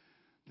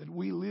that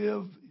we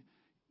live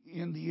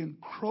in the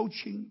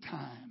encroaching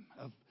time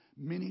of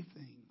many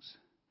things.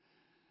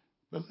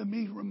 But let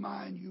me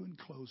remind you in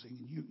closing,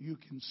 and you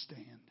can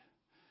stand,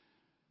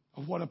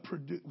 of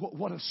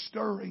what a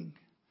stirring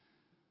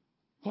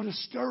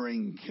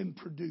can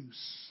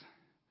produce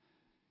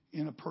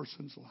in a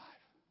person's life.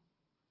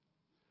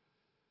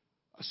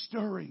 A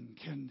stirring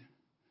can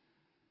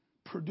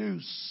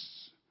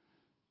produce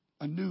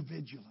a new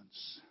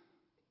vigilance,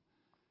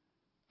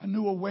 a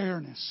new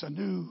awareness, a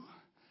new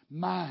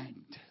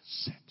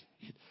mindset.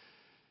 It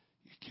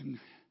can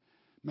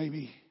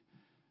maybe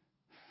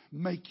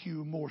make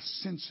you more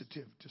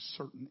sensitive to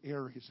certain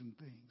areas and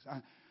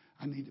things.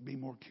 I need to be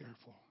more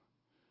careful.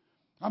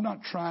 I'm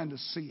not trying to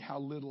see how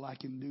little I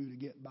can do to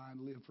get by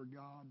and live for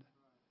God.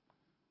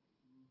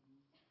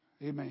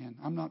 Amen.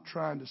 I'm not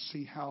trying to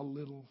see how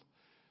little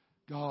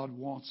God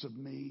wants of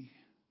me.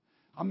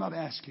 I'm not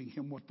asking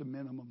Him what the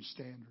minimum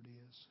standard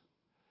is.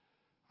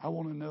 I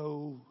want to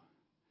know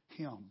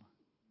Him.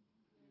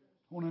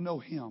 I want to know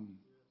Him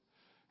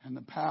and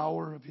the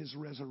power of His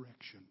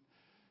resurrection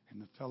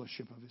and the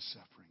fellowship of His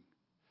suffering.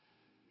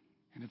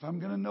 And if I'm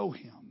going to know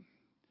Him,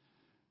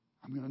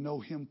 I'm going to know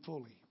Him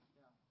fully.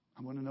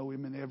 I'm going to know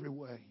Him in every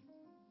way.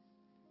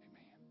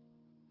 Amen.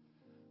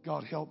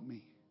 God, help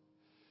me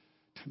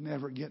to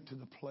never get to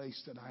the place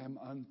that I am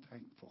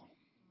unthankful.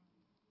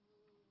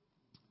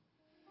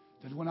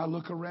 That when I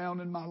look around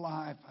in my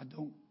life, I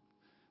don't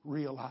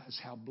realize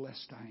how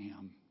blessed I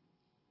am.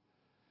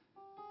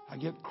 I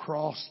get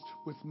crossed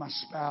with my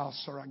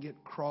spouse, or I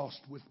get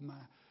crossed with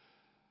my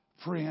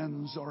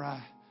friends, or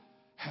I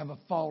have a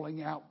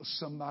falling out with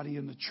somebody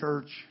in the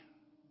church.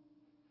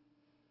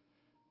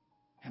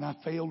 And I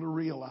fail to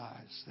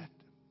realize that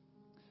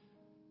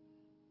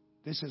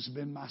this has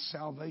been my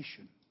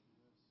salvation.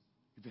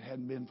 If it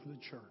hadn't been for the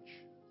church,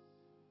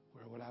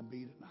 where would I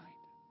be tonight?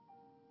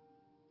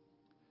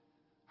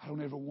 I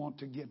don't ever want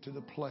to get to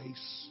the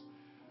place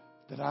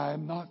that I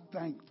am not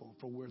thankful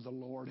for where the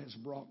Lord has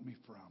brought me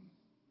from.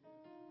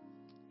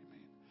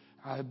 Amen.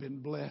 I have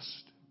been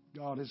blessed.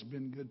 God has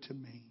been good to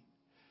me.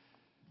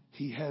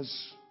 He has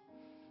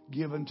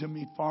given to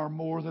me far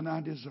more than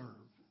I deserve.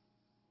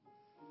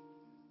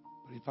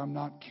 But if I'm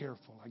not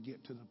careful, I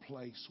get to the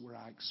place where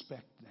I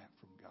expect that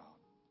from God.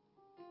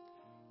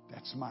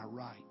 That's my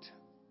right.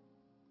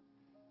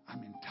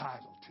 I'm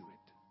entitled to it.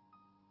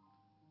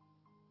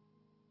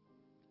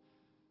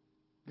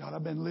 God,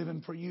 I've been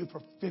living for You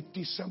for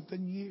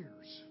 50-something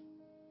years.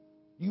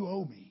 You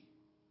owe me.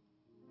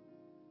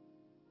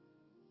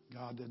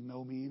 God doesn't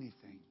owe me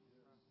anything.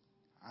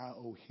 I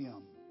owe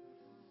Him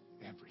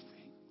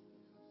everything.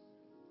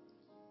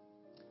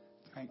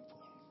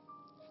 Thankful,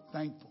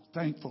 thankful,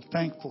 thankful,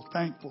 thankful,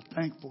 thankful,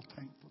 thankful,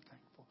 thankful,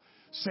 thankful.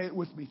 Say it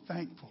with me.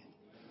 Thankful,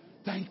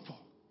 thankful,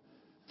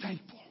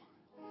 thankful.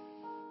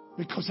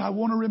 Because I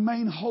want to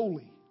remain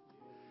holy.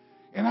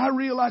 And I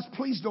realize,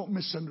 please don't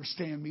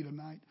misunderstand me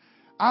tonight.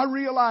 I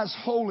realize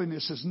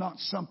holiness is not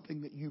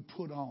something that you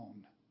put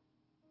on.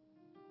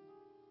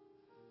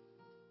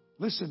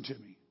 Listen to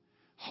me.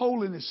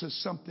 Holiness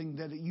is something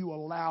that you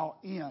allow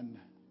in.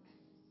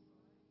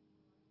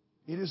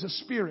 It is a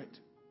spirit.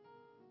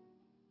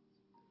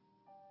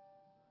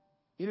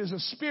 It is a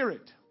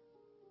spirit.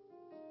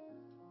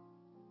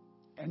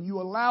 And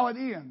you allow it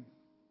in.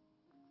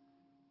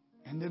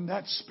 And then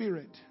that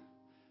spirit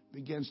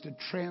begins to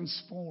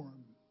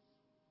transform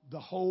the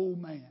whole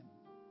man.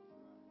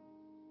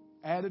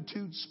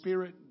 Attitude,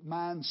 spirit,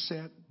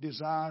 mindset,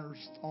 desires,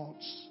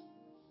 thoughts.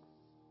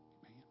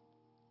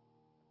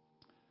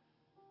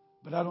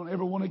 But I don't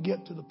ever want to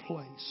get to the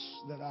place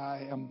that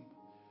I am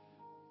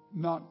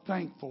not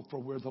thankful for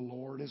where the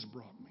Lord has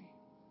brought me.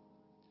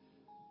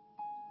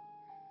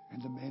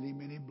 And the many,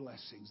 many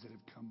blessings that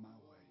have come my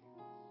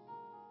way.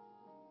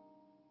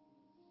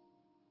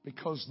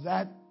 Because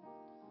that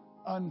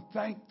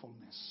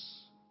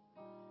unthankfulness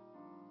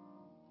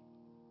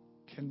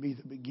can be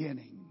the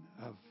beginning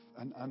of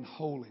an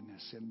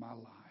unholiness in my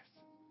life,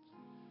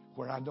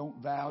 where I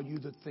don't value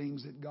the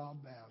things that God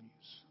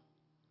values.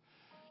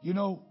 You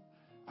know,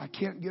 I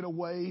can't get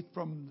away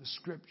from the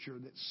scripture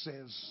that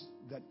says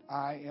that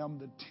I am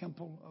the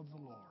temple of the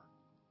Lord.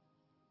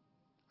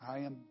 I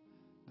am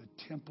the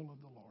temple of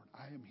the Lord.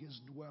 I am His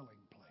dwelling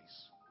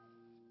place.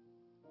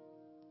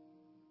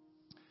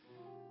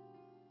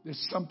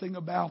 There's something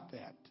about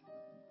that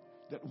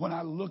when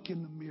I look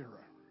in the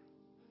mirror,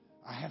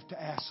 I have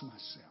to ask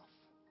myself,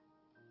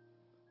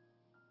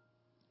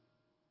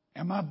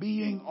 am I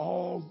being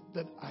all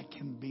that I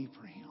can be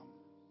for Him?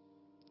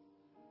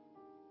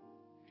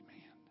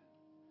 Amen.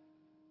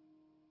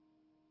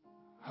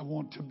 I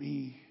want to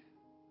be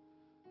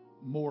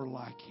more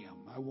like Him.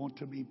 I want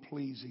to be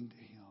pleasing to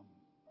Him.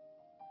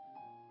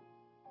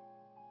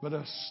 But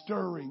a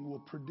stirring will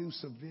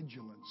produce a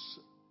vigilance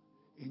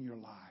in your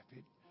life.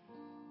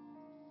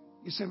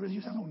 You say, "Brother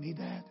Hughes, I don't need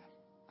that.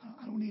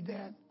 I don't need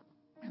that.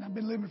 Man, I've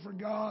been living for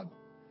God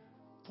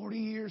 40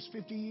 years,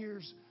 50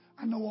 years.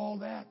 I know all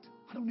that.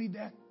 I don't need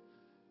that."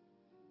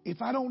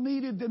 If I don't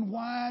need it, then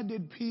why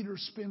did Peter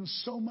spend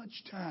so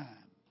much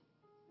time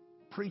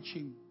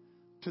preaching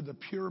to the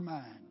pure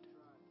mind?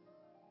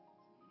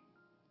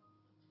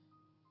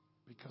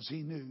 Because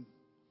he knew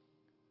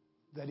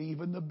that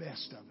even the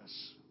best of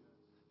us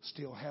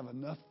still have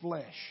enough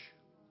flesh.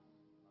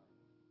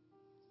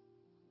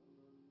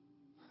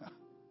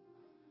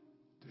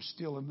 There's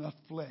still enough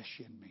flesh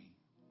in me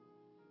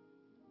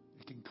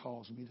that can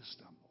cause me to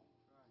stumble.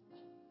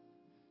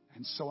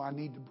 And so I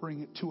need to bring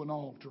it to an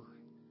altar.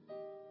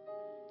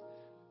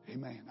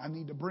 Amen. I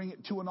need to bring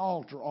it to an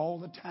altar all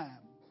the time.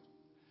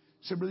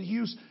 So, Brother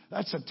Hughes,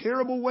 that's a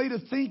terrible way to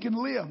think and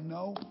live.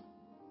 No,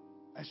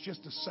 that's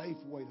just a safe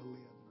way to live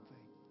and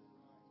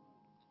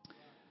think.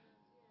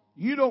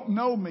 You don't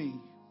know me.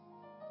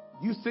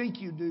 You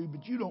think you do,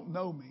 but you don't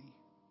know me.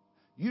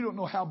 You don't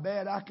know how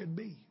bad I could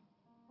be.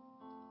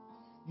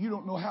 You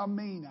don't know how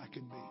mean I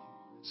could be.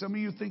 Some of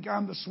you think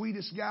I'm the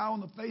sweetest guy on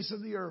the face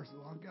of the earth.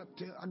 Well,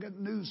 I got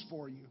news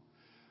for you.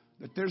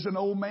 That there's an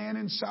old man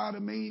inside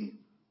of me.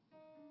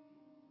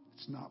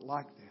 It's not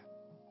like that.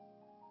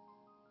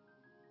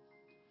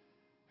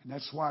 And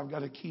that's why I've got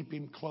to keep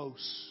him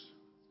close.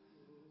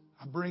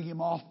 I bring him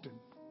often.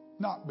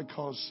 Not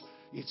because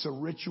it's a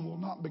ritual,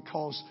 not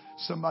because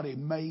somebody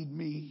made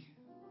me,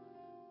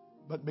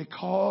 but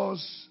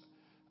because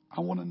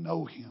I want to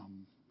know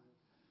him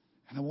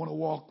and I want to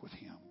walk with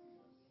him.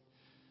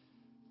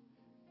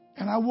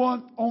 And I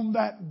want on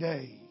that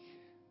day,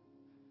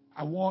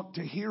 I want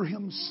to hear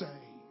him say,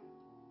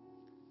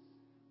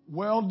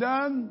 "Well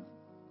done,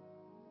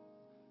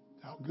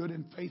 thou good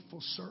and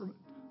faithful servant.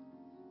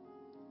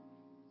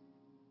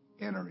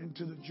 Enter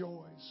into the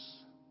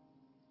joys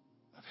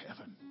of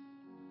heaven.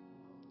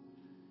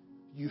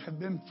 You have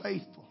been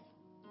faithful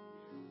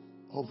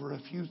over a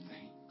few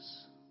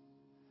things.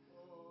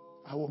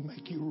 I will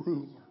make you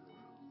ruler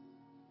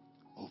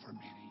over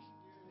many."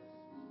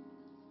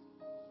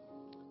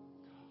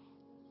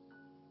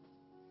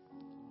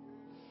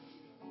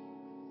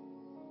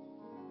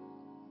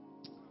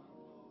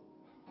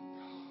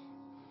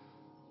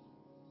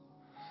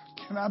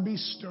 Can I be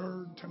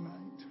stirred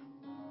tonight?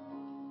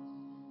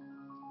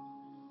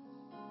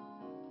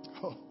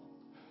 Oh,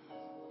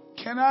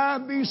 can I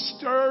be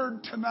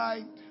stirred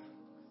tonight?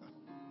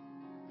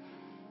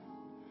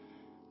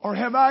 Or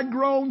have I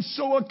grown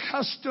so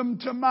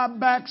accustomed to my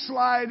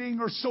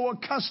backsliding or so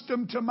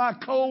accustomed to my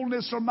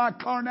coldness or my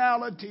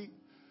carnality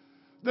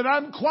that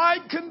I'm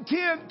quite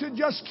content to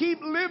just keep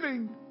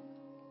living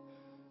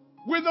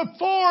with a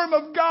form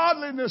of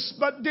godliness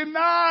but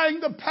denying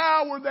the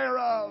power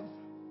thereof?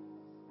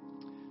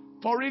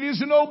 For it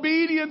is in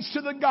obedience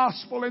to the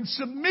gospel and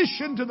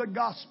submission to the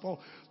gospel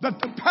that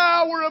the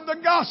power of the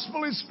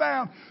gospel is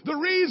found. The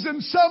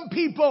reason some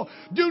people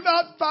do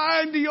not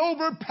find the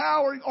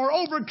overpowering or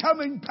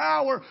overcoming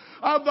power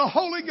of the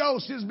Holy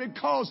Ghost is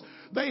because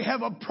they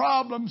have a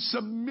problem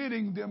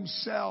submitting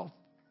themselves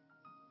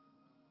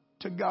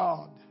to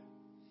God.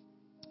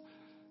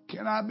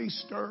 Can I be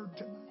stirred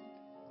tonight?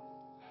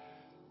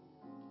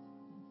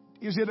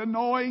 Is it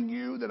annoying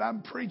you that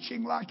I'm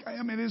preaching like I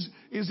am? And is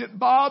it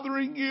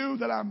bothering you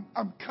that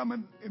I'm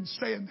coming and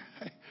saying,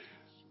 "Hey,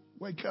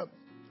 wake up.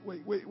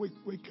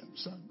 Wake up,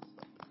 son."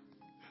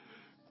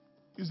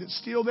 Is it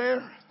still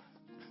there?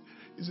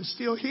 Is it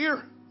still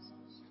here?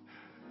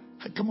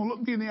 Hey, come on,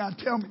 look me in the eye.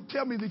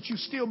 Tell me that you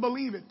still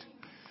believe it.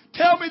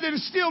 Tell me that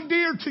it's still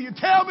dear to you.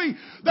 Tell me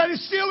that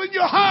it's still in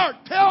your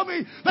heart. Tell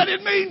me that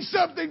it means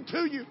something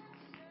to you.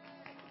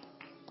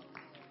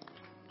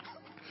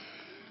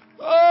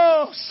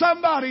 Oh,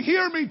 somebody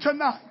hear me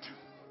tonight.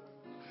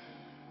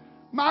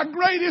 My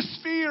greatest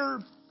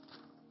fear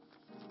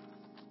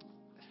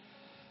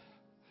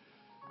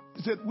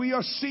is that we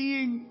are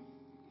seeing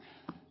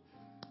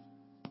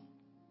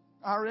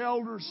our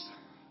elders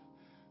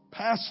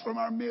pass from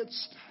our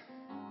midst.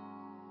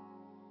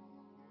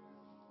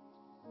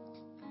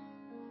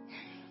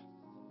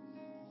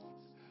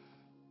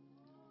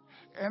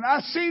 And I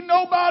see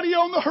nobody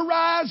on the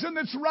horizon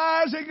that's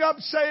rising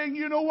up saying,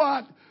 "You know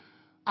what?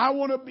 I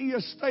want to be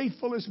as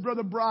faithful as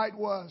Brother Bright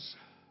was.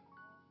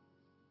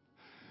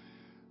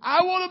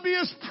 I want to be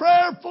as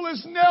prayerful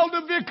as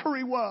Nelda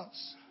Vickery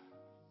was."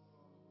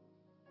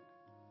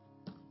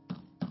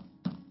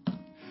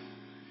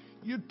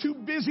 You're too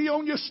busy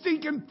on your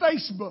stinking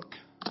Facebook.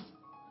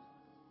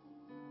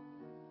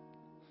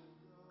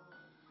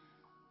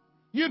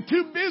 You're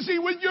too busy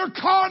with your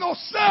carnal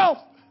self.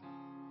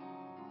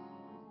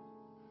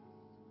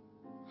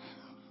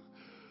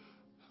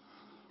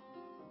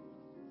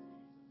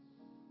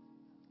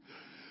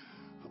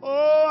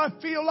 Oh, I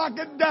feel like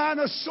a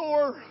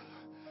dinosaur.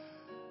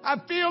 I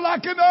feel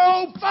like an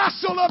old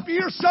fossil up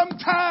here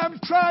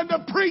sometimes trying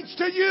to preach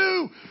to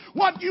you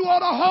what you ought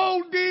to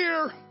hold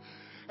dear.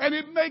 And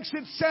it makes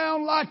it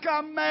sound like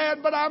I'm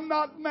mad, but I'm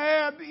not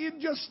mad.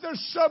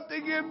 There's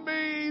something in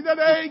me that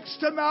aches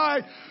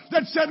tonight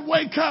that said,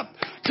 "Wake up.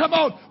 Come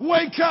on,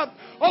 wake up.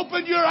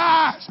 Open your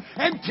eyes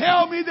and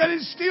tell me that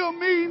it still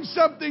means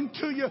something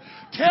to you.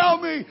 Tell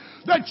me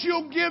that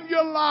you'll give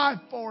your life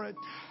for it."